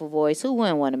 That beautiful voice. Who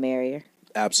wouldn't want to marry her?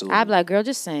 Absolutely. I'd be like, girl,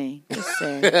 just sing. Just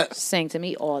sing. Just sing to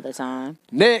me all the time.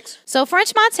 Next. So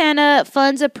French Montana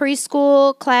funds a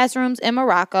preschool classrooms in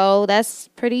Morocco. That's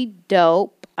pretty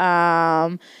dope.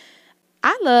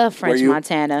 I love French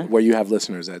Montana. Where you have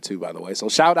listeners at too, by the way. So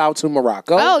shout out to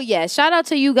Morocco. Oh, yeah. Shout out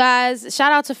to you guys.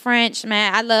 Shout out to French,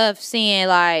 man. I love seeing,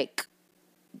 like,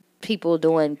 people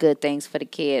doing good things for the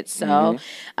kids. So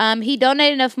he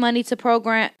donated enough money to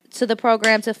to the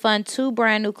program to fund 2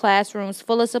 brand new classrooms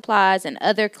full of supplies and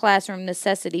other classroom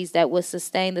necessities that would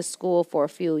sustain the school for a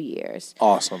few years.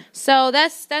 Awesome. So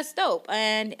that's dope.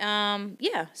 And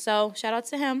so shout out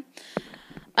to him.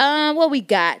 What we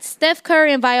got? Steph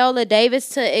Curry and Viola Davis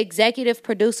to executive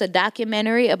produce a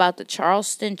documentary about the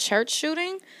Charleston church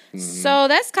shooting. Mm-hmm. So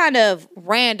that's kind of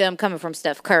random coming from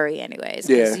Steph Curry anyways.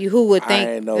 Yeah. Who would think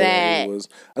I know that it was.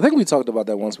 I think we talked about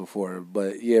that once before,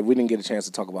 but yeah, we didn't get a chance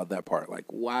to talk about that part. Like,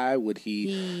 why would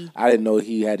he I didn't know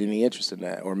he had any interest in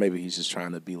that, or maybe he's just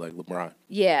trying to be like LeBron.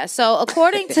 Yeah, so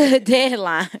according to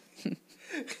Deadline,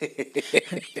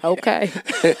 okay.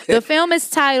 The film is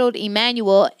titled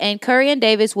Emmanuel, and Curry and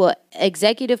Davis will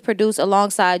executive produce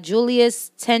alongside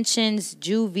Julius Tension's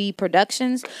Juvie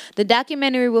Productions. The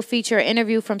documentary will feature an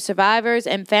interview from survivors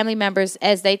and family members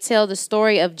as they tell the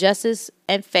story of justice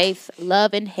and faith,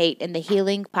 love and hate, and the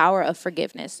healing power of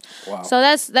forgiveness. Wow. So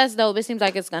that's dope. It seems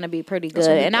like it's going to be pretty good.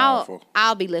 And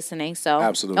I'll be listening. So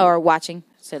absolutely. Or watching.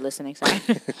 Said listening, sorry.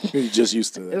 You're just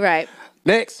used to it. Right.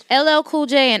 Next. LL Cool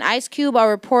J and Ice Cube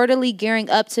are reportedly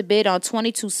gearing up to bid on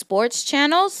 22 sports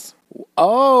channels.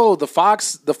 Oh, the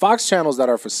Fox channels that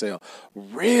are for sale.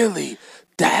 Really?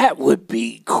 That would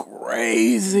be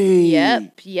crazy.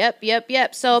 Yep.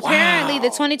 So apparently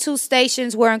the 22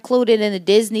 stations were included in the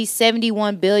Disney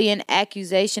 $71 billion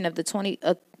accusation of the 20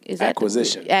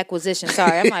 acquisition.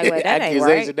 Sorry, I'm like, wait, that ain't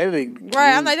right.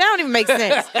 Right, I'm like, that don't even make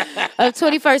sense. Of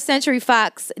 21st Century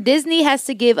Fox, Disney has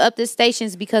to give up the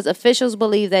stations because officials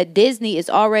believe that Disney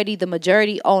is already the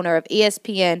majority owner of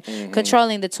ESPN. Mm-hmm.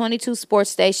 Controlling the 22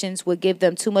 sports stations would give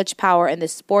them too much power in the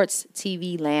sports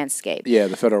TV landscape. Yeah,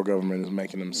 the federal government is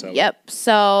making them sell. Yep.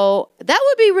 So that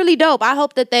would be really dope. I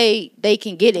hope that they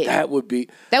can get it. That would be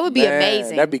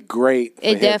amazing. That'd be great for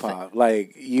hip hop.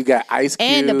 Like, you got Ice Cube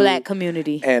and the black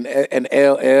community. And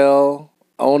LL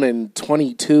owning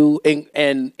 22,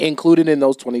 and included in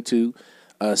those 22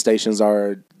 stations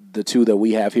are the 2 that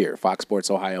we have here, Fox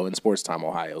Sports Ohio and Sports Time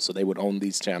Ohio. So they would own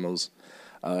these channels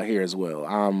here as well.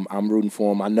 I'm rooting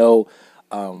for them. I know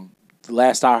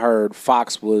last I heard,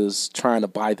 Fox was trying to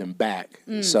buy them back.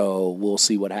 So we'll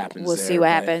see what happens. We'll see what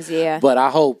happens, yeah. But I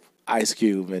hope Ice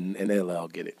Cube and LL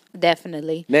get it.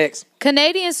 Definitely. Next.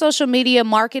 Canadian social media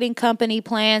marketing company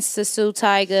plans to sue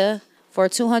Tyga for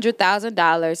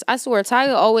 $200,000. I swear,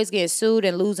 Tyga always getting sued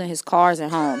and losing his cars and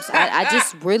homes. I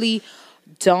just really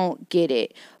don't get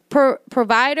it.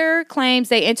 Provider claims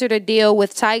they entered a deal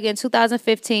with Tyga in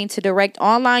 2015 to direct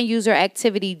online user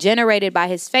activity generated by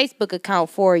his Facebook account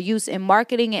for use in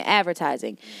marketing and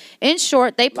advertising. In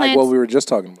short, they plan... Like what we were just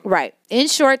talking about. Right. In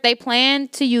short, they plan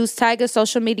to use Tyga's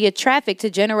social media traffic to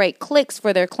generate clicks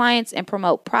for their clients and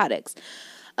promote products.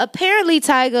 Apparently,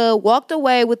 Tyga walked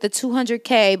away with the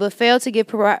 $200K, but failed to give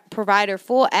provider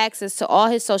full access to all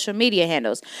his social media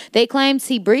handles. They claimed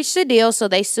he breached the deal, so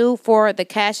they sued for the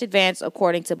cash advance,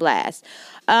 according to Blast.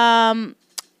 What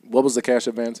was the cash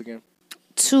advance again?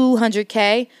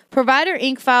 $200K. Provider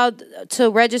Inc. filed to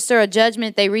register a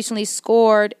judgment they recently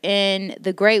scored in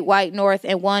the Great White North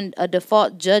and won a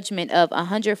default judgment of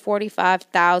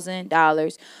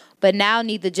 $145,000. But now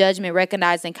need the judgment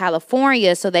recognized in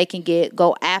California so they can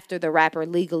go after the rapper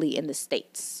legally in the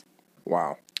States.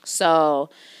 Wow.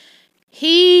 So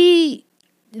he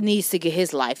needs to get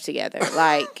his life together.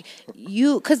 Like,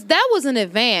 because that was an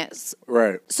advance.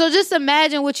 Right. So just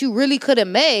imagine what you really could have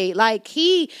made. Like,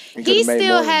 he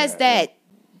still has that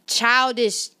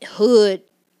childish hood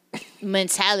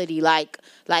mentality, like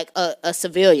a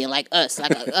civilian, like us,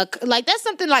 like that's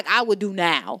something like I would do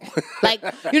now. Like,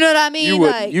 you know what I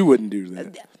mean? You wouldn't do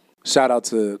that. Shout out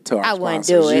to our I wouldn't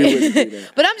sponsors. do it. You wouldn't do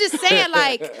that. But I'm just saying,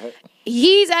 like,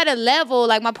 he's at a level.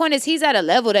 Like, my point is, he's at a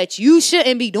level that you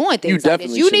shouldn't be doing things like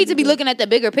this. You need to be looking at the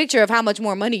bigger picture of how much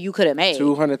more money you could have made.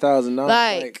 $200,000.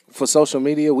 Like, for social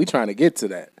media, we trying to get to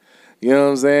that. You know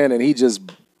what I'm saying? And he just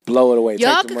blow it away.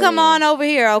 Y'all can come on over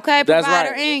here, okay? That's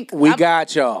Provider right. Inc. We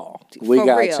got y'all. We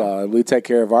got real. y'all. We take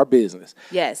care of our business.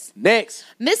 Yes. Next.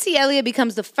 Missy Elliott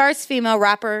becomes the first female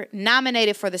rapper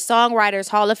nominated for the Songwriters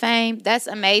Hall of Fame. That's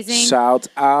amazing. Shout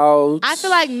out. I feel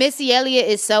like Missy Elliott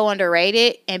is so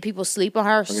underrated and people sleep on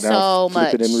her so much.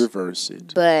 Flip it and reverse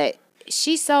it. But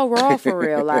she's so raw for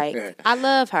real. Like, I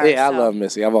love her. Yeah, I love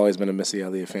Missy. I've always been a Missy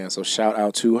Elliott fan, so shout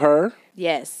out to her.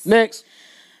 Yes. Next.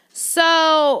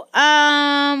 So,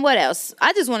 what else?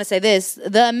 I just want to say this.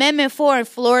 The Amendment 4 in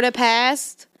Florida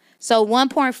passed. So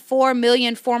 1.4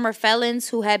 million former felons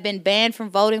who had been banned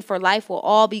from voting for life will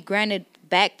all be granted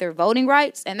back their voting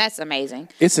rights, and that's amazing.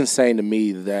 It's insane to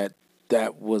me that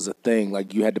that was a thing.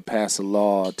 Like, you had to pass a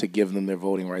law to give them their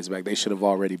voting rights back. They should have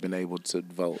already been able to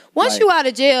vote. Once you out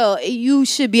of jail, you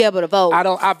should be able to vote.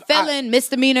 Felon,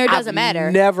 misdemeanor, doesn't matter.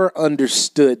 I've never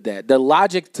understood that. The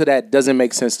logic to that doesn't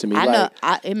make sense to me. I know.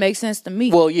 It makes sense to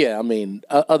me. Well, yeah, I mean,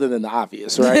 other than the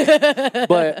obvious, right?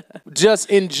 But just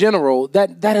in general,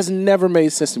 that has never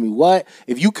made sense to me. What?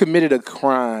 If you committed a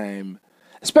crime...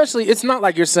 Especially, it's not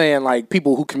like you're saying, like,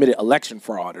 people who committed election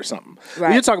fraud or something.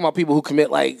 Right. You're talking about people who commit,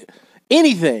 like,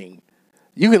 anything.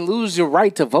 You can lose your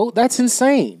right to vote. That's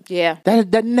insane. Yeah.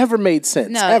 That never made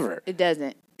sense, ever. It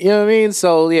doesn't. You know what I mean?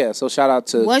 So, yeah, so shout out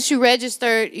to... Once you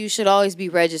registered, you should always be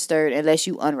registered unless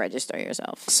you unregister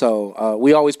yourself. So,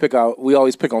 we always pick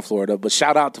on Florida, but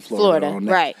shout out to Florida on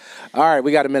that. Right. All right,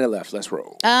 we got a minute left. Let's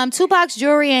roll. Tupac's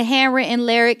jewelry and handwritten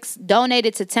lyrics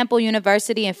donated to Temple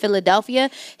University in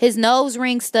Philadelphia. His nose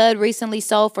ring stud recently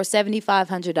sold for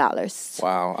 $7,500.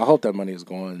 Wow. I hope that money is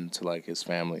going to, like, his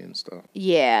family and stuff.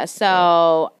 Yeah,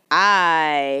 so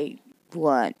I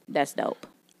won. That's dope.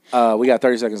 We got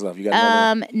 30 seconds left. You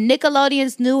got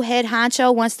Nickelodeon's new head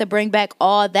honcho wants to bring back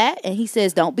All That, and he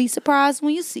says, don't be surprised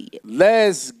when you see it.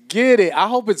 Let's get it. I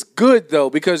hope it's good, though,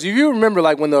 because if you remember,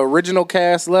 like, when the original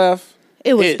cast left,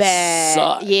 it was bad.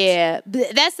 Sucked. Yeah.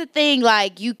 That's the thing,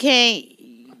 like, you can't,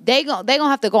 they gonna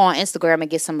have to go on Instagram and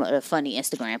get some funny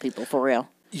Instagram people, for real.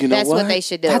 You know That's what they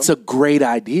should do. That's a great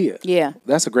idea. Yeah.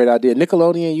 That's a great idea.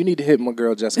 Nickelodeon, you need to hit my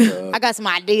girl Jessica up. I got some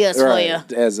ideas for you.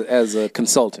 As a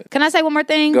consultant. Can I say one more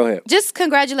thing? Go ahead. Just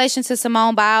congratulations to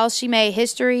Simone Biles. She made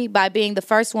history by being the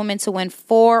first woman to win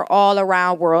 4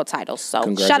 all-around world titles.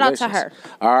 So shout out to her.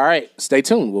 All right. Stay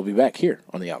tuned. We'll be back here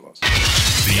on The Outlaws.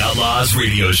 The Outlaws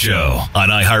Radio Show on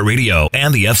iHeartRadio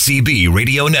and the FCB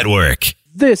Radio Network.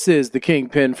 This is the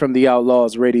Kingpin from The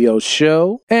Outlaws Radio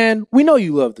Show. And we know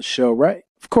you love the show, right?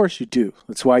 Of course you do.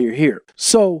 That's why you're here.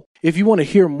 So if you want to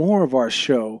hear more of our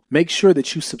show, make sure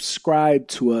that you subscribe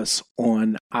to us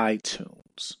on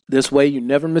iTunes. This way you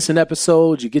never miss an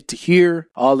episode. You get to hear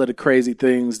all of the crazy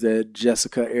things that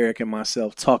Jessica, Eric, and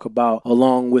myself talk about,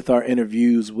 along with our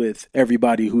interviews with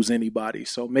everybody who's anybody.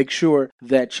 So make sure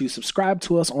that you subscribe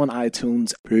to us on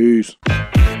iTunes. Peace. We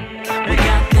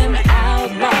got them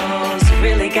outlaws.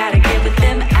 Really gotta get with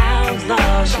them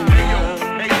outlaws, you know.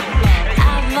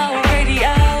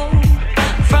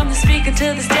 From the speaker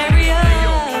to the stereo.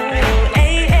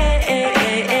 Ay, ay, ay,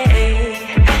 ay,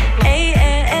 ay,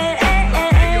 ay,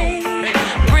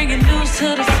 ay. Bringing news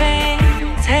to the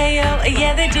fans. Hey, yo,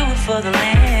 yeah, they do it for the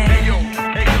land.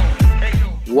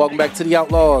 Welcome back to The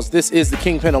Outlaws. This is the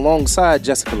Kingpin alongside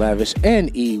Jessica Lavish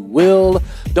and E. Will.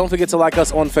 Don't forget to like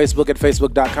us on Facebook at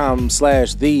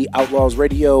facebook.com/The Outlaws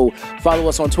Radio. Follow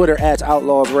us on Twitter at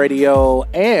Outlaws Radio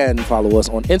and follow us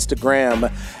on Instagram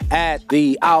at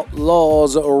The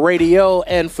Outlaws Radio.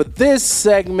 And for this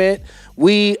segment,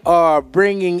 we are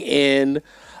bringing in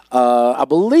I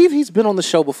believe he's been on the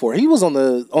show before. He was on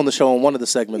the show on one of the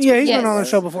segments. Yeah, he's been on the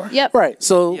show before. Yep. Right.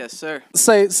 So yes, sir.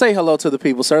 Say hello to the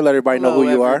people, sir. Let everybody know who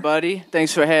you are. Everybody.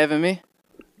 Thanks for having me.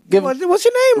 What's your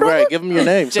name, brother? Right, give him your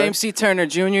name, James C. Turner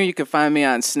Jr. You can find me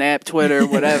on Snap, Twitter,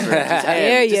 whatever.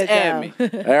 There you go. Add me.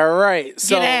 All right.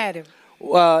 So, get at him.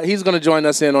 He's going to join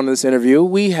us in on this interview.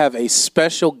 We have a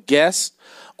special guest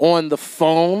on the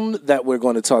phone that we're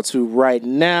going to talk to right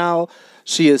now.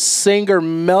 She is singer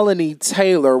Melanie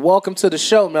Taylor. Welcome to the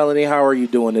show, Melanie. How are you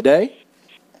doing today?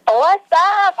 What's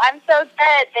up? I'm so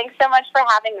good. Thanks so much for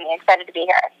having me. Excited to be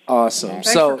here. Awesome.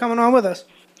 Thanks for coming on with us.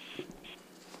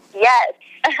 Yes.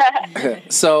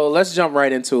 So let's jump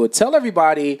right into it. Tell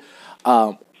everybody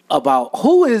about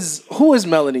who is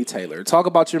Melanie Taylor. Talk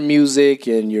about your music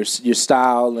and your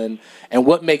style and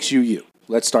what makes you you.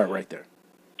 Let's start right there.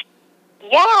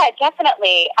 Yeah,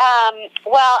 definitely.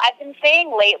 Well, I've been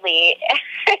saying lately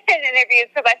in interviews,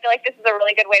 because I feel like this is a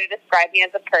really good way to describe me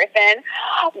as a person,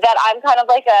 that I'm kind of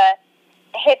like a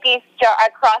a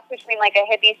cross between like a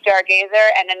hippie stargazer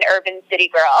and an urban city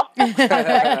girl.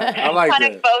 I like kind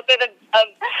that. of both of them.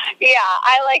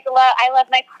 I love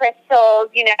my crystals,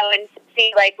 and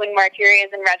see like when Mercury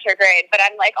is in retrograde. But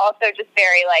I'm like also just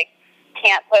very like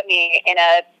can't put me in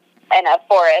a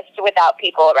forest without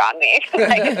people around me because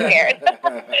I get scared.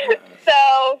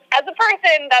 So as a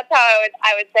person, that's how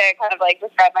I would say I kind of like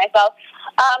describe myself.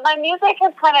 My music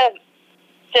has kind of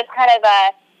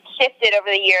shifted over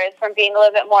the years from being a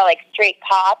little bit more like straight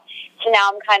pop to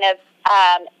now I'm kind of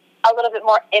a little bit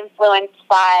more influenced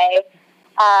by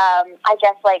I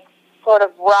guess like sort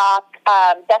of rock,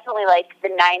 definitely like the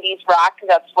 90s rock because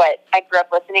that's what I grew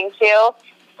up listening to.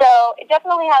 So it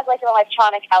definitely has like an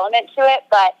electronic element to it,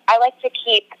 but I like to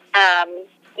keep,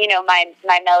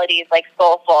 my melodies like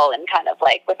soulful and kind of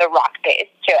like with a rock base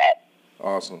to it.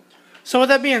 Awesome. So with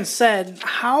that being said,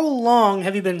 how long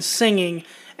have you been singing,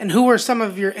 and who were some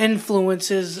of your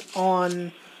influences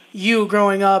on you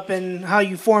growing up and how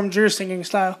you formed your singing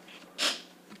style?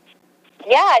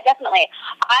 Yeah, definitely.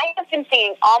 I have been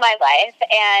singing all my life,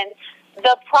 and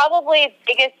the probably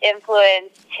biggest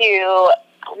influence to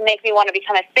make me want to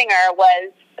become a singer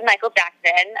was Michael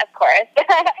Jackson, of course.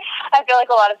 I feel like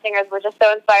a lot of singers were just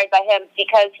so inspired by him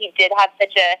because he did have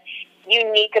such a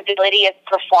unique ability as a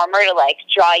performer to, like,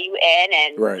 draw you in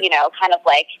and, Right. you know, kind of,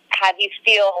 like, have you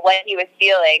feel what he was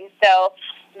feeling. So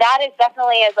that is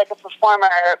definitely, as, like, a performer,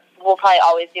 will probably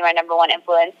always be my number one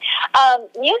influence.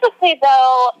 Musically,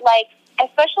 though, like,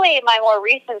 especially in my more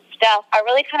recent stuff, I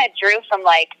really kind of drew from,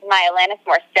 like, my Alanis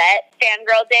Morissette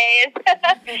fangirl days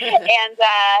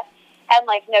and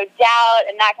like No Doubt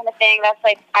and that kind of thing. That's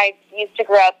like, I used to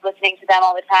grow up listening to them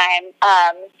all the time.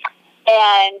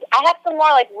 And I have some more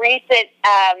like recent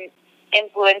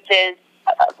influences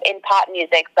in pop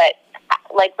music, but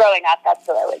like growing up, that's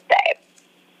what I would say.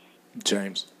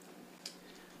 James.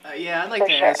 Yeah, I'd like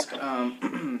to ask,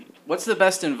 what's the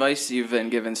best advice you've been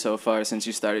given so far since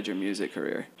you started your music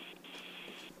career?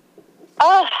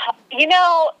 You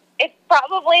know, it's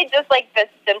probably just like the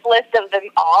simplest of them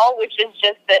all, which is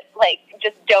just that, like,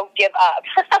 just don't give up.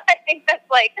 I think that's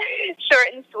like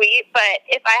short and sweet, but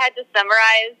if I had to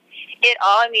summarize it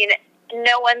all, I mean,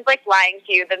 no one's like lying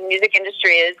to you. The music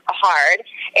industry is hard,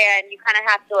 and you kind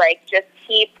of have to like just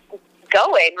keep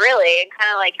going, really, and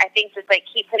kind of like, I think just like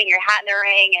keep putting your hat in the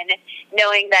ring and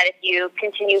knowing that if you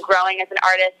continue growing as an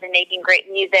artist and making great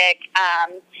music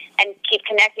and keep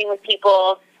connecting with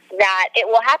people, that it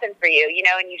will happen for you, you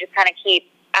know, and you just kind of keep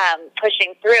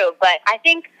pushing through. But I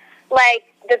think like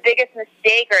the biggest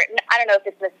mistake, or I don't know if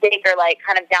it's a mistake or like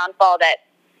kind of downfall that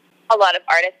a lot of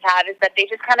artists have, is that they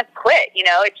just kind of quit, you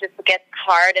know, it just gets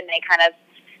hard and they kind of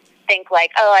think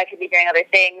like, oh, I could be doing other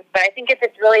things. But I think if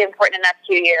it's really important enough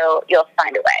to you, you'll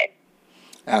find a way.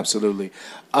 Absolutely.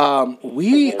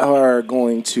 We are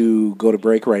going to go to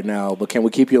break right now, but can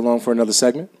we keep you along for another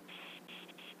segment?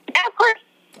 Yeah, of course.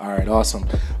 All right, awesome.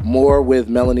 More with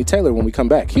Melanie Taylor when we come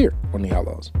back here on The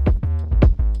Outlaws.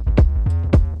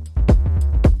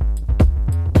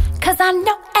 Cause I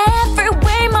know every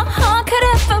way my heart could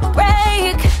ever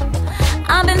break.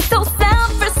 I've been so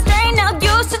self-restrained, now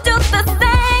you should do the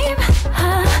same.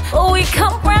 We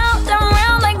come round and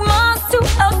round like moths to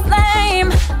a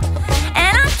flame.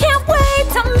 And I can't wait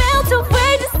to melt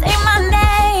away to say my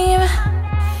name.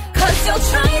 Cause you're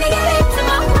trying to get into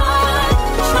my heart,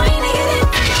 trying to get into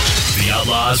The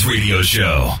Outlaws Radio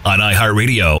Show on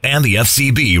iHeartRadio and the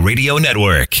FCB Radio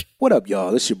Network. What up,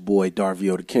 y'all? It's your boy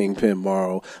Darvio the Kingpin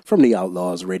Morrow from the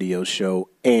Outlaws Radio Show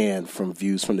and from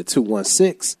Views from the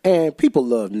 216. And people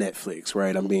love Netflix,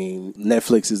 right? I mean,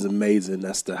 Netflix is amazing.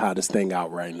 That's the hottest thing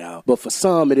out right now. But for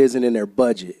some, it isn't in their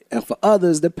budget. And for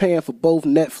others, they're paying for both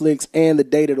Netflix and the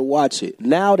data to watch it.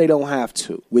 Now they don't have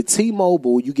to. With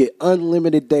T-Mobile, you get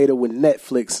unlimited data with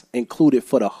Netflix included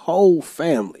for the whole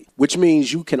family, which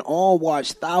means you can all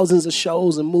watch thousands of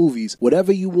shows and movies,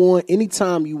 whatever you want,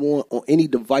 anytime you want, on any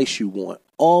device you want,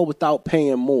 all without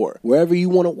paying more. Wherever you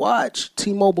want to watch,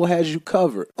 T-Mobile has you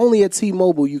covered. Only at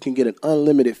T-Mobile you can get an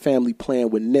unlimited family plan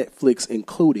with Netflix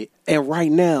included. And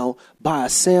right now, buy a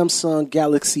Samsung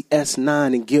Galaxy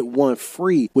S9 and get one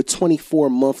free with 24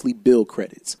 monthly bill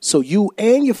credits. So you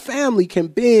and your family can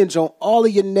binge on all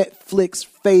of your Netflix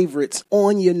favorites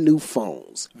on your new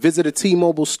phones. Visit a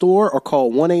T-Mobile store or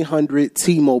call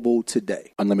 1-800-T-Mobile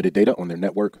today. Unlimited data on their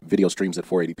network, video streams at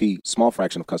 480p. Small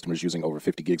fraction of customers using over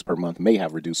 50 gigs per month may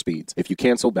have reduced speeds. If you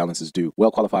cancel, balance is due.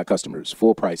 Well-qualified customers.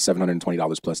 Full price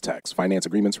 $720 plus tax. Finance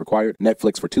agreements required.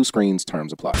 Netflix for 2 screens.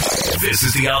 Terms apply. This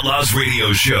is the Outlaws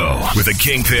Radio Show with the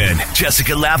Kingpin,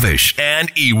 Jessica Lavish,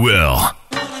 and E. Will.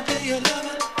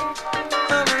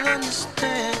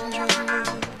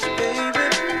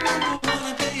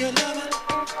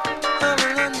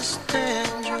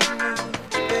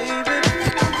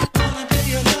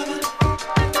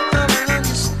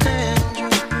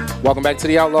 Welcome back to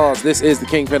The Outlaws. This is the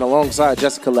Kingpin alongside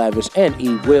Jessica Lavish and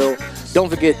E. Will. Don't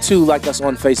forget to like us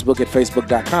on Facebook at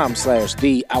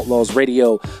facebook.com/The Outlaws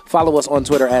Radio. Follow us on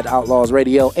Twitter at Outlaws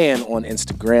Radio and on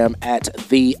Instagram at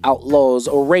The Outlaws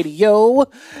Radio.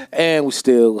 And we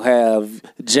still have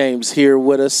James here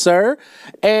with us, sir.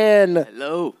 And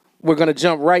hello. We're going to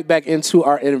jump right back into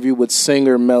our interview with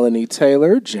singer Melanie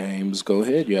Taylor. James, go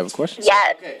ahead. You have a question?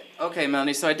 Yes. Okay,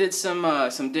 Melanie. So I did some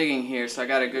digging here, so I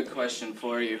got a good question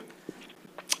for you.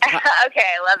 Okay,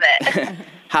 I love it.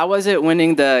 How was it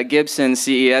winning the Gibson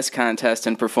CES contest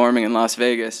and performing in Las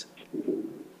Vegas?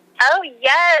 Oh,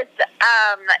 yes.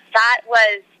 That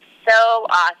was so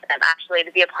awesome, actually,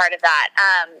 to be a part of that.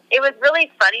 It was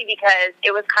really funny because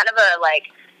it was kind of a, like,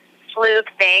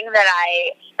 fluke thing that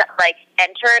I, like,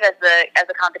 entered as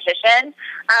a competition.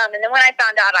 And then when I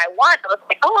found out I won, I was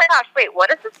like, oh, my gosh, wait, what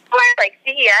is this for? Like,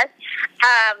 CES?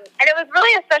 And it was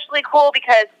really especially cool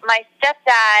because my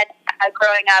stepdad,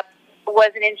 growing up,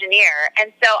 was an engineer,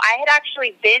 and so I had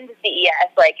actually been to CES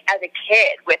like as a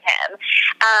kid with him,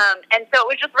 and so it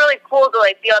was just really cool to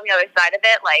like be on the other side of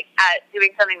it, like doing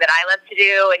something that I love to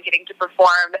do and getting to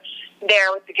perform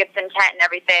there with the Gibson tent and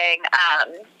everything.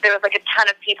 There was like a ton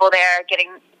of people there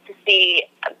getting to see,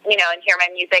 you know, and hear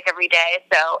my music every day,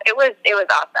 so it was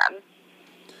awesome.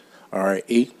 All right,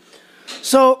 E.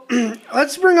 So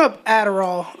let's bring up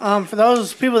Adderall. For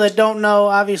those people that don't know,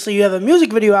 obviously you have a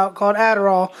music video out called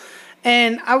Adderall.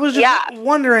 And I was just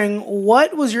wondering,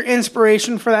 what was your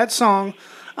inspiration for that song?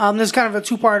 This is kind of a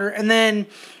two-parter. And then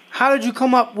how did you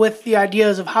come up with the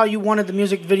ideas of how you wanted the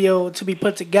music video to be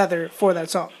put together for that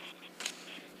song?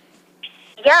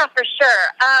 Yeah, for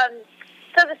sure.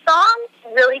 So the song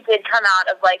really did come out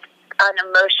of, like, an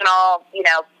emotional, you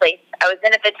know, place I was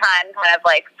in at the time, kind of,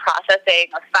 like, processing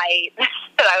a fight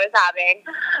that I was having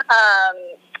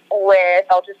with,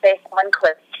 I'll just say, someone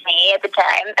close to me at the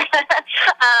time.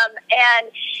 And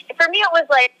for me, it was,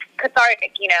 like,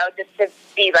 cathartic, you know, just to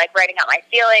be, like, writing out my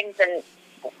feelings. And,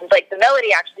 like, the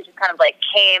melody actually just kind of, like,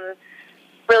 came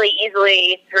really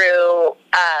easily through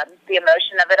the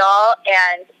emotion of it all.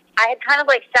 And I had kind of,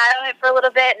 like, sat on it for a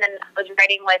little bit, and then I was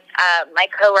writing with my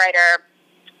co-writer,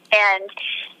 and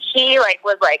he, like,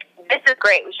 was like, this is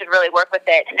great, we should really work with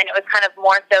it. And then it was kind of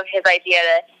more so his idea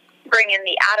to bring in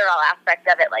the Adderall aspect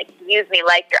of it, like, use me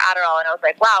like your Adderall. And I was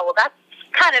like, wow, well, that's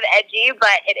kind of edgy,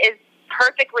 but it is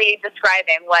perfectly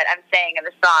describing what I'm saying in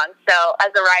the song. So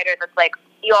as a writer, that's like,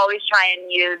 you always try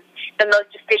and use the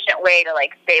most efficient way to,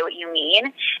 like, say what you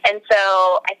mean. And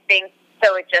so I think,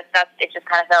 so it just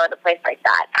kind of fell into place like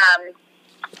that.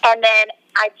 And then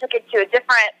I took it to a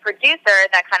different producer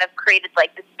that kind of created,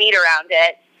 like, the speed around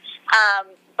it.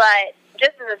 But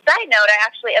just as a side note, I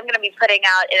actually am going to be putting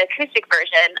out an acoustic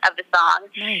version of the song,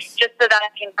 just so that I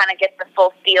can kind of get the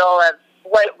full feel of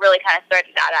what it really kind of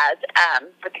started out as,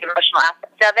 with the emotional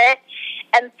aspect of it.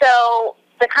 And so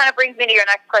that kind of brings me to your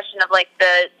next question of, like,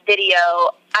 the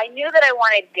video. I knew that I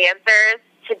wanted dancers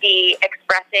to be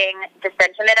expressing the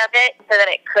sentiment of it so that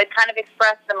it could kind of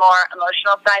express the more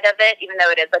emotional side of it, even though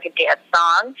it is like a dance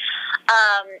song.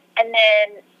 And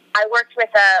then I worked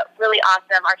with a really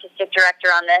awesome artistic director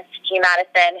on this, G.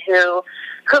 Madison, who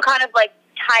kind of, like,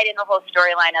 tied in the whole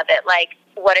storyline of it. Like,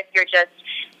 what if you're just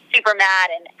super mad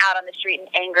and out on the street and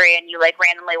angry, and you, like,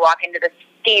 randomly walk into this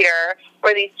theater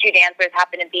where these two dancers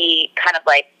happen to be kind of,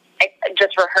 like,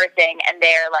 just rehearsing, and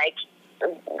they're, like,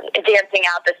 dancing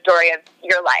out the story of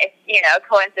your life, you know,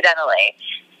 coincidentally.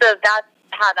 So that's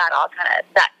how that all kind of,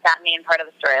 that main part of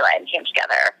the storyline came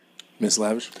together. Miss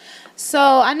Lavish? So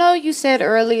I know you said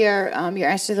earlier, your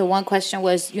answer to the one question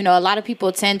was, you know, a lot of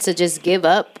people tend to just give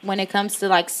up when it comes to,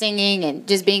 like, singing and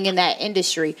just being in that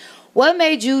industry. What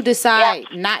made you decide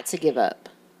not to give up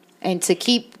and to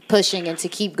keep pushing and to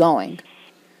keep going?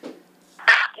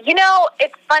 You know,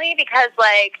 it's funny because,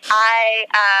 like,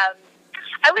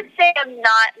 I would say I'm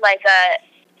not, like, a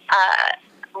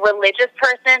religious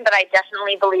person, but I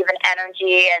definitely believe in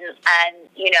energy and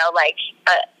you know, like,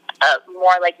 a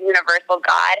more, like, universal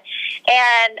God.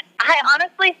 And I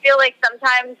honestly feel like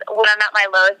sometimes when I'm at my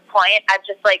lowest point, I've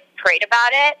just, like, prayed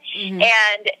about it. Mm-hmm.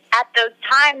 And at those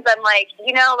times, I'm like,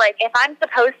 you know, like, if I'm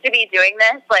supposed to be doing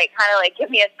this, like, kind of, like,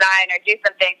 give me a sign or do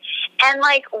something. And,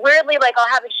 like, weirdly, like, I'll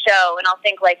have a show and I'll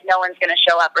think, like, no one's going to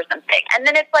show up or something. And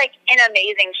then it's, like, an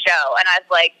amazing show. And I was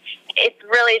like, it's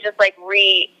really just, like,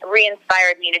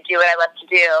 re-inspired me to do what I love to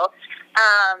do.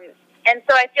 And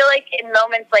so I feel like in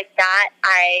moments like that,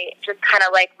 I just kind of,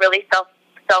 like, really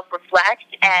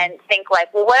self-reflect and think,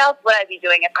 like, well, what else would I be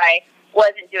doing if I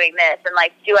wasn't doing this? And,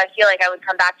 like, do I feel like I would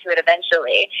come back to it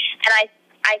eventually? And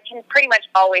I can pretty much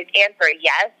always answer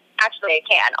yes. Actually, I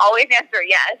can always answer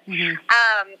yes. Mm-hmm.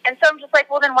 And so I'm just like,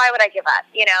 well, then why would I give up?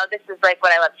 You know, this is, like,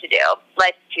 what I love to do.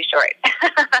 Life's too short.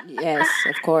 Yes,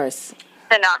 of course.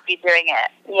 To not be doing it.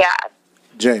 Yeah.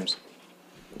 James?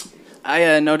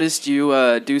 I noticed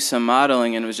you do some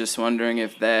modeling and was just wondering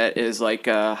if that is, like,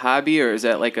 a hobby or is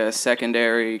that, like, a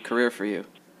secondary career for you?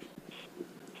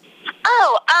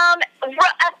 Oh,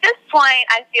 at this point,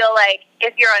 I feel like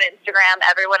if you're on Instagram,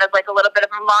 everyone is, like, a little bit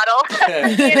of a model,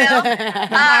 you know?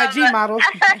 IG models.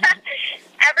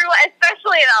 everyone,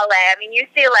 especially in LA, I mean, you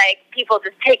see, like, people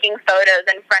just taking photos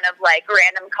in front of, like,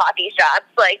 random coffee shops,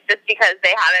 like, just because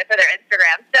they have it for their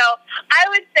Instagram. So I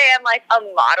would say I'm, like, a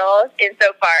model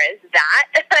insofar as that.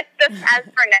 Just as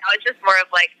for now, it's just more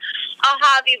of, like, a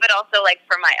hobby, but also, like,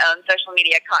 for my own social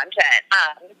media content.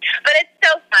 But it's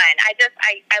so fun. I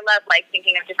love, like,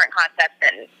 thinking of different concepts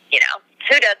and, you know,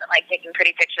 who doesn't like taking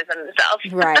pretty pictures of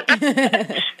themselves? Right.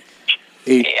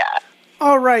 Yeah.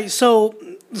 All right, so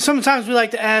sometimes we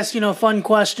like to ask, fun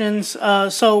questions.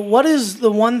 So what is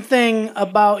the one thing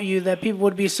about you that people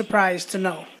would be surprised to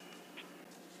know?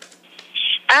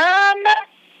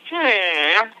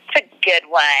 It's a good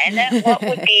one. What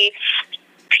would be...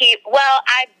 Well,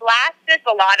 I blast this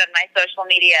a lot on my social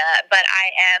media, but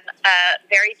I am a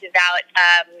very devout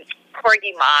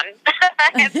corgi mom.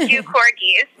 I have 2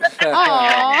 corgis.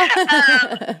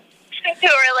 Who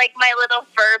are like my little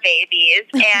fur babies,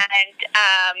 and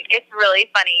it's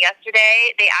really funny.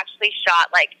 Yesterday, they actually shot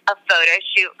like a photo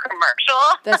shoot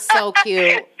commercial. That's so cute.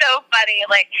 It's so funny,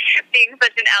 like being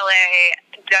such an LA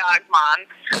dog mom.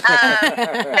 So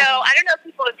I don't know if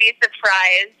people would be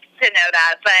surprised to know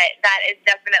that, but that is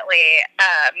definitely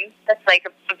that's like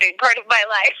a big part of my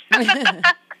life.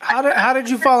 How did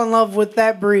you fall in love with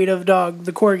that breed of dog,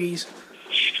 the corgis?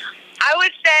 I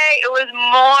would say it was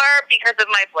more because of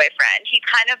my boyfriend. He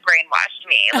kind of brainwashed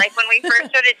me. Like when we first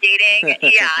started dating,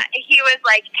 he was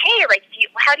like, "Hey, like,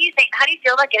 how do you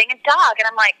feel about getting a dog?" And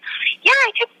I'm like, "Yeah, I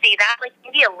could see that. Like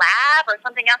maybe a lab or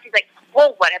something else." He's like,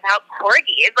 "Well, what about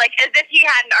corgis?" Like as if he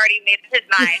hadn't already made up his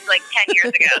mind like 10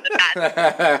 years ago that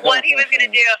that's what he was going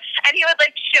to do. And he would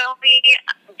like show me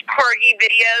corgi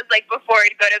videos like before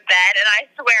he'd go to bed, and I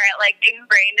swear it like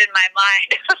ingrained in my mind,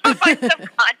 my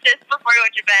subconscious before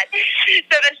going to bed.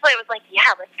 So eventually I was like,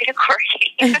 "Yeah, let's get a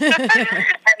corgi." And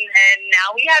then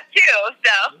now we have 2.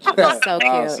 So that's so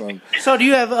cute. Awesome. So do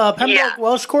you have Pembroke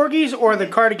Welsh corgis or the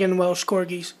Cardigan Welsh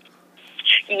corgis?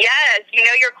 Yes, you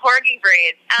know your corgi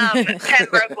breeds.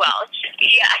 Pembroke Welsh.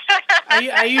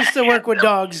 Yeah. I used to work with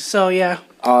dogs, so yeah.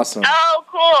 Awesome. Oh,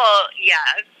 cool. Yeah,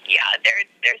 they're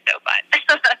so fun.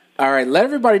 All right, let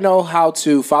everybody know how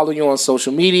to follow you on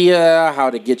social media, how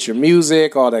to get your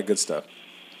music, all that good stuff.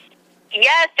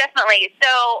 Yes, definitely.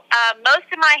 So most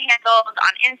of my handles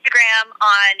on Instagram,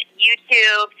 on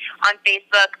YouTube, on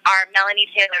Facebook are Melanie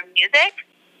Taylor Music.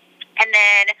 And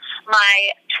then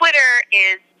my Twitter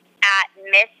is at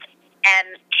Miss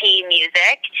MT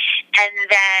Music. And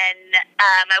then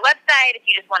my website, if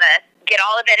you just want to get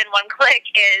all of it in one click,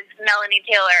 is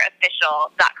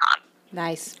MelanieTaylorOfficial.com.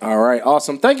 Nice. All right,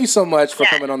 awesome. Thank you so much for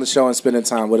coming on the show and spending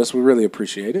time with us. We really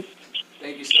appreciate it.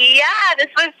 Thank you. Yeah, this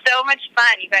was so much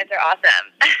fun. You guys are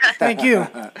awesome. Thank you.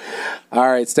 All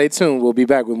right, stay tuned. We'll be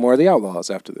back with more of the Outlaws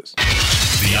after this.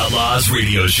 The Outlaws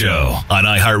Radio Show on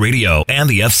iHeartRadio and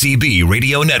the FCB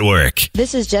Radio Network.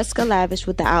 This is Jessica Lavish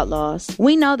with The Outlaws.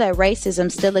 We know that racism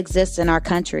still exists in our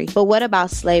country, but what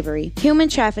about slavery? Human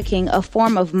trafficking, a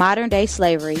form of modern-day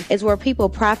slavery, is where people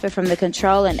profit from the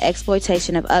control and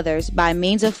exploitation of others by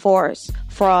means of force,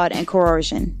 fraud, and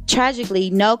coercion.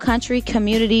 Tragically, no country,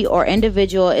 community, or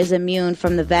individual is immune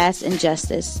from the vast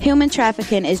injustice. Human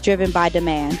trafficking is driven by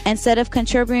demand. Instead of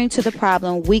contributing to the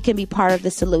problem, we can be part of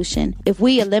the solution. If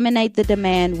we eliminate the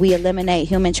demand, we eliminate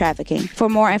human trafficking. For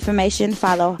more information,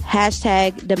 follow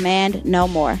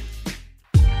 #DemandNoMore.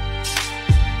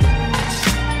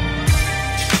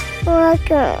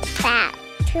 Welcome back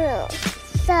to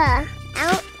the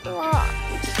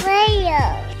Outlaws Radio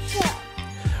Show.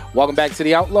 Welcome back to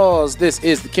the Outlaws. This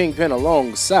is the Kingpin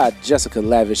alongside Jessica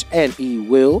Lavish and E.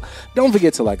 Will. Don't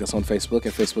forget to like us on Facebook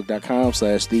at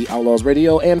facebook.com/The Outlaws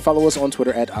Radio and follow us on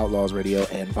Twitter at Outlaws Radio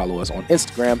and follow us on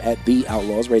Instagram at The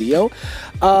Outlaws Radio.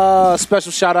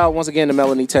 Special shout out once again to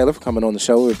Melanie Taylor for coming on the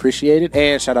show. We appreciate it.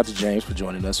 And shout out to James for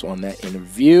joining us on that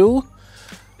interview.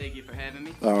 Thank you for having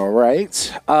me. All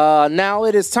right. Now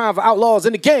it is time for Outlaws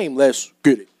in the Game. Let's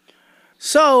get it.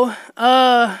 So,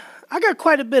 I got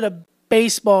quite a bit of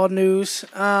baseball news.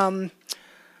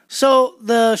 So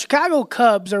the Chicago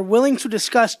Cubs are willing to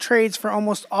discuss trades for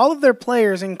almost all of their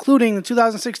players, including the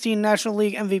 2016 National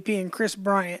League MVP and Chris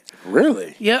Bryant.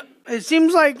 Really? Yep. It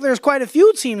seems like there's quite a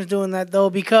few teams doing that, though,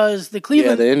 because the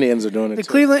the Indians are doing it, The too.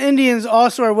 Cleveland Indians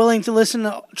also are willing to listen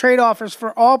to trade offers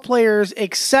for all players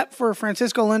except for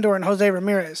Francisco Lindor and Jose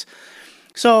Ramirez.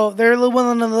 So they're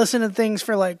willing to listen to things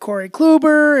for like Corey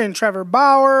Kluber and Trevor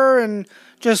Bauer and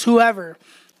just whoever.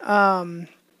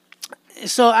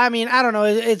 So, I mean, I don't know.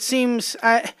 It seems...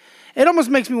 It almost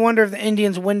makes me wonder if the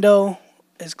Indians' window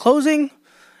is closing,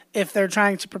 if they're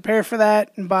trying to prepare for that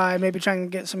by maybe trying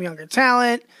to get some younger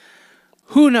talent.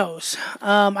 Who knows?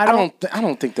 I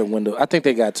don't think their window. I think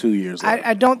they got 2 years left.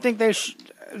 I don't think they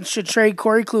should trade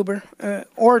Corey Kluber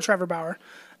or Trevor Bauer.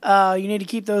 You need to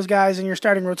keep those guys in your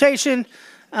starting rotation.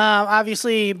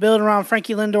 Obviously, build around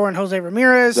Frankie Lindor and Jose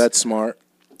Ramirez. That's smart.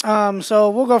 So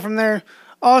we'll go from there.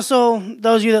 Also,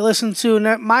 those of you that listen to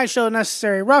my show,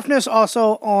 Necessary Roughness,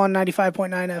 also on 95.9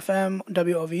 FM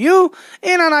WOVU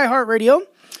and on iHeartRadio,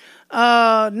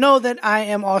 know that I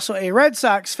am also a Red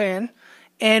Sox fan.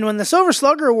 And when the Silver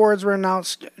Slugger Awards were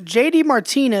announced, J.D.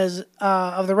 Martinez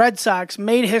of the Red Sox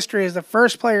made history as the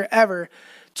first player ever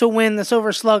to win the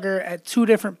Silver Slugger at 2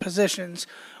 different positions,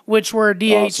 which were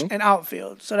DH and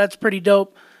outfield. So that's pretty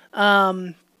dope.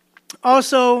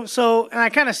 Also, and I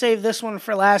kind of saved this one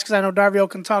for last because I know Darvio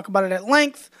can talk about it at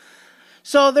length.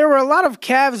 So there were a lot of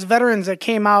Cavs veterans that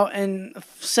came out and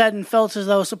said and felt as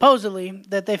though, supposedly,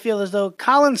 that they feel as though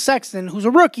Colin Sexton, who's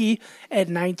a rookie at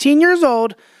 19 years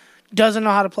old, doesn't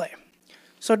know how to play.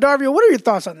 So, Darvio, what are your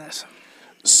thoughts on this?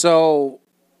 So,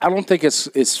 I don't think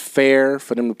it's fair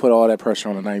for them to put all that pressure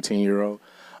on a 19-year-old.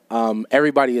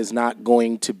 Everybody is not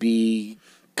going to be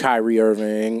Kyrie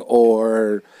Irving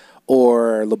or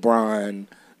LeBron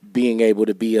being able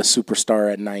to be a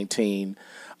superstar at 19.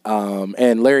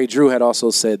 And Larry Drew had also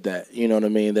said that, you know what I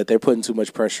mean, that they're putting too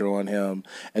much pressure on him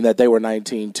and that they were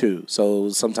 19 too. So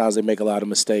sometimes they make a lot of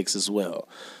mistakes as well.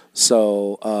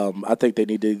 So I think they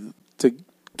need to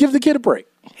give the kid a break.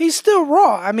 He's still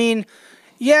raw. I mean,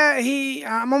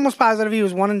 I'm almost positive he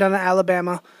was one and done at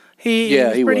Alabama. He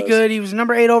was pretty good. He was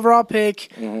number 8 overall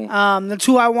pick. Mm-hmm. The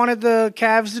 2 I wanted the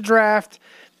Cavs to draft.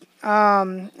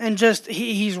 And just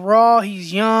he's raw.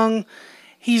 He's young.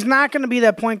 He's not going to be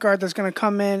that point guard that's going to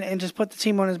come in and just put the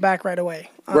team on his back right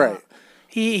away. Right.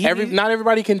 Not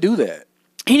everybody can do that.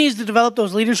 He needs to develop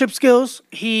those leadership skills.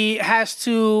 He has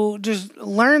to just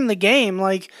learn the game.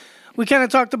 Like, we kind of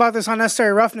talked about this on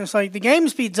Necessary Roughness. Like, the game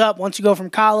speeds up once you go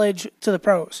from college to the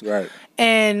pros. Right.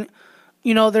 And,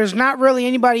 you know, there's not really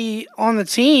anybody on the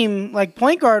team, like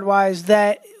point guard wise,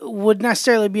 that would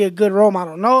necessarily be a good role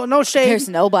model. No shade. There's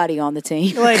nobody on the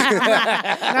team. Like,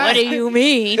 what do you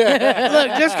mean? Look,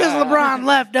 just because LeBron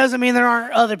left doesn't mean there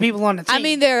aren't other people on the team. I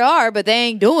mean, there are, but they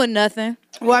ain't doing nothing.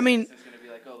 Well, I mean, it's going to be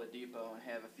like Oladipo and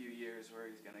have a few years where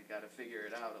he's going to got to figure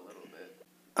it out a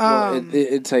little bit.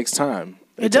 It takes time.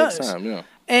 It does. Takes time, yeah.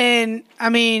 And, I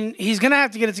mean, he's going to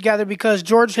have to get it together because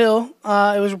George Hill,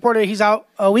 it was reported he's out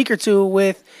a week or 2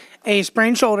 with a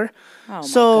sprained shoulder. Oh,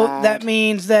 so God. That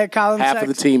means that half of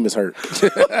the team is hurt.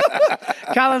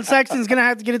 Colin Sexton's going to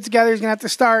have to get it together. He's going to have to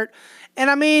start. And,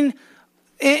 I mean,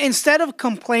 instead of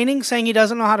complaining, saying he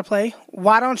doesn't know how to play,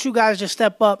 why don't you guys just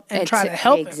step up and try to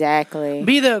help him? Exactly.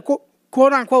 Be the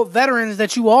quote-unquote veterans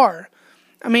that you are.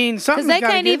 I mean, something because they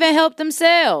can't even help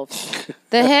themselves.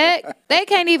 The heck? They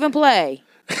can't even play.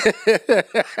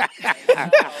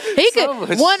 He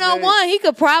could one-on-one. He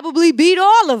could probably beat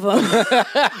all of them.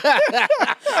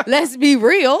 Let's be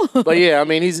real. But yeah, I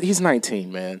mean, he's 19,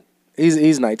 man.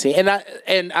 He's 19,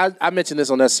 and I mentioned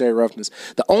this on Necessary Roughness.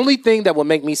 The only thing that would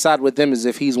make me side with them is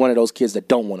if he's one of those kids that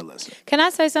don't want to listen. Can I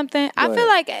say something? I feel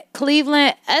like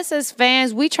Cleveland, us as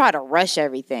fans, we try to rush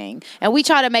everything, and we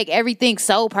try to make everything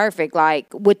so perfect. Like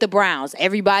with the Browns,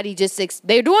 everybody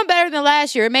they're doing better than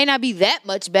last year. It may not be that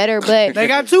much better, but they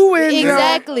got 2 wins.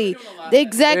 Exactly.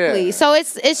 Yeah. So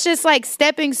it's just like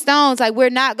stepping stones. Like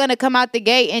we're not gonna come out the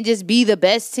gate and just be the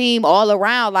best team all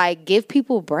around. Like give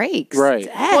people breaks. Right.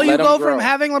 Well, you go from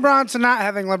having LeBron to not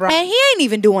having LeBron. And he ain't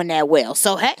even doing that well.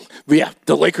 So, hey. Yeah,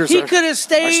 the Lakers He could have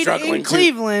stayed in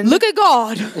Cleveland. Look at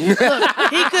God. Look, he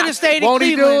could have stayed Won't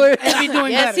in Cleveland and be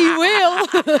doing yes, better. He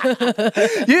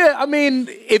will. Yeah, I mean,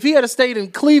 if he had stayed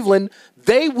in Cleveland,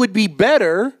 they would be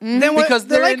better than what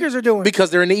the Lakers are doing. Because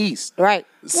they're in the East. Right.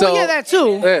 So, well, yeah, that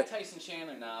too. Tyson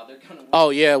Chandler now, they're going to. Oh,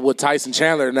 yeah, with Tyson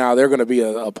Chandler now, they're going to be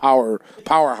a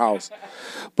powerhouse.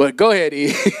 But go ahead,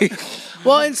 E.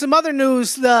 Well, in some other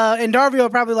news, and Darvio will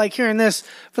probably like hearing this.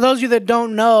 For those of you that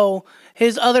don't know,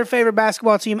 his other favorite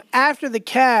basketball team after the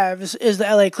Cavs is the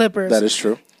LA Clippers. That is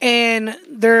true. And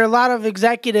there are a lot of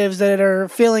executives that are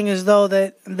feeling as though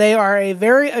that they are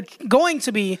going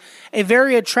to be a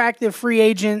very attractive free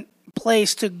agent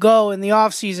place to go in the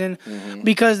offseason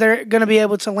because they're going to be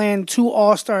able to land 2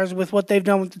 All-Stars with what they've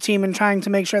done with the team and trying to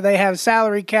make sure they have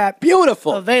salary cap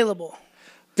available.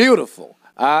 Beautiful.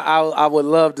 I would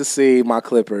love to see my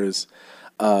Clippers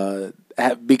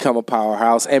become a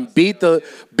powerhouse and beat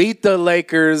the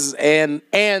Lakers and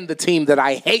the team that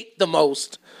I hate the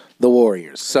most, the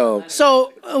Warriors. So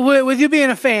with you being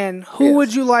a fan, who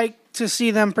would you like to see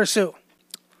them pursue?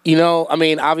 You know, I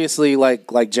mean, obviously,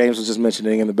 like James was just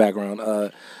mentioning in the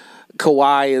background,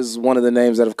 Kawhi is one of the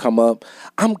names that have come up.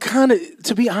 I'm kind of,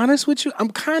 to be honest with you, I'm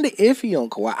kind of iffy on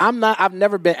Kawhi. I've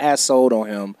never been as sold on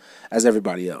him as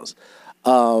everybody else.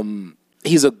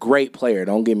 He's a great player,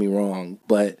 don't get me wrong,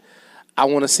 but I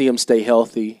want to see him stay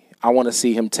healthy. I want to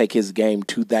see him take his game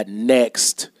to that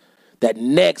next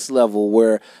level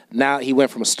where now he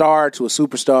went from a star to a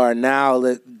superstar, and now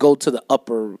go to the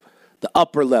upper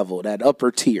level, that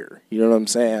upper tier. You know what I'm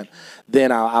saying?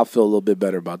 Then I'll feel a little bit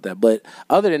better about that. But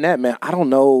other than that, man, I don't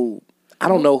know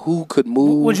who could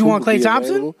move. Would you want Klay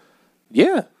Thompson?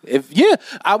 Yeah,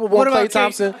 I would want Klay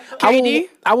Thompson. KD?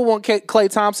 I would want Klay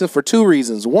Thompson for two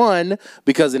reasons. One,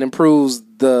 because it improves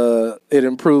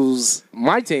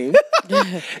my team,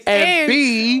 and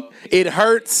B, it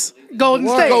hurts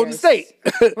Golden State.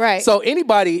 Right. So any of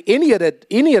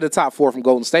the top four from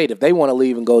Golden State, if they want to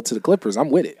leave and go to the Clippers, I'm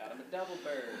with it.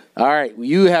 All right,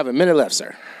 you have a minute left,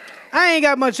 sir. I ain't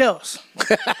got much else.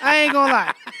 I ain't gonna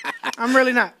lie. I'm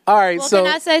really not. All right, Well, can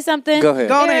I say something? Go ahead.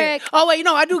 Go ahead. Oh, wait,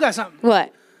 I do got something.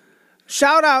 What?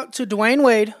 Shout out to Dwayne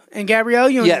Wade and Gabrielle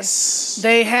Union. Yes.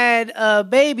 They had a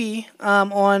baby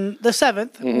on the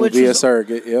 7th. Which via is,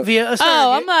 surrogate, yep. Via a surrogate.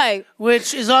 Oh, I'm like.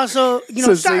 Which is also,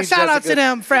 shout out to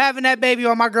them for having that baby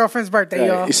on my girlfriend's birthday,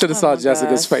 y'all. You should have saw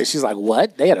Jessica's face. She's like,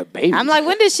 what? They had a baby? I'm like,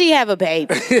 when did she have a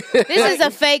baby? This is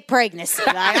a fake pregnancy.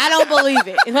 Like, I don't believe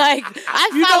it. Like,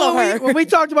 I follow her. When we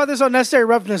talked about this on Necessary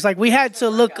Roughness, like, we had to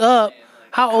look up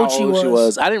how old she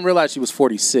was. I didn't realize she was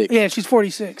 46. Yeah, she's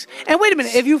 46. And wait a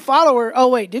minute, if you follow her,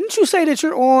 didn't you say that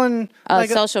you're on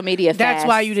social media? That's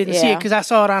why you didn't see it, because I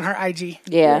saw it on her IG.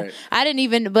 Yeah, right. I didn't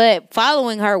even. But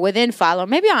following her within follow,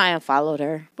 maybe I unfollowed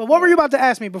her. But what were you about to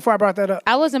ask me before I brought that up?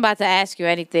 I wasn't about to ask you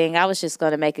anything. I was just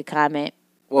going to make a comment.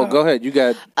 Well, go ahead. You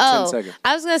got 10 seconds.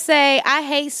 I was going to say I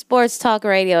hate sports talk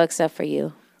radio except for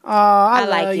you. I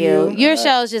like you. Your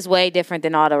show is just way different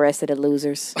than all the rest of the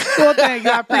losers. Well, thank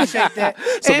you. I appreciate that.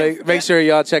 So make sure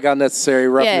y'all check out Necessary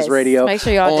Roughness Radio make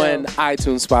sure y'all on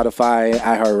iTunes, Spotify,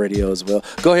 iHeartRadio as well.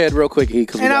 Go ahead real quick, E.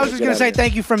 And I was just going to say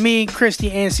thank you from me,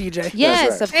 Christy, and CJ.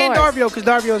 Yes, of course. And Darvio, because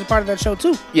Darvio is a part of that show,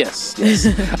 too. Yes.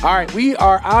 All right, we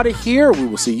are out of here. We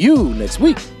will see you next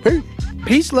week. Peace.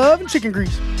 Peace, love, and chicken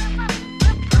grease.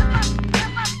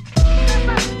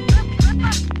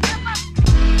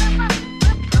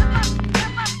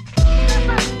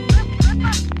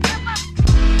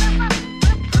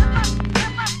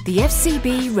 The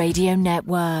FCB Radio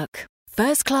Network.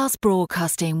 First class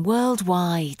broadcasting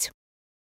worldwide.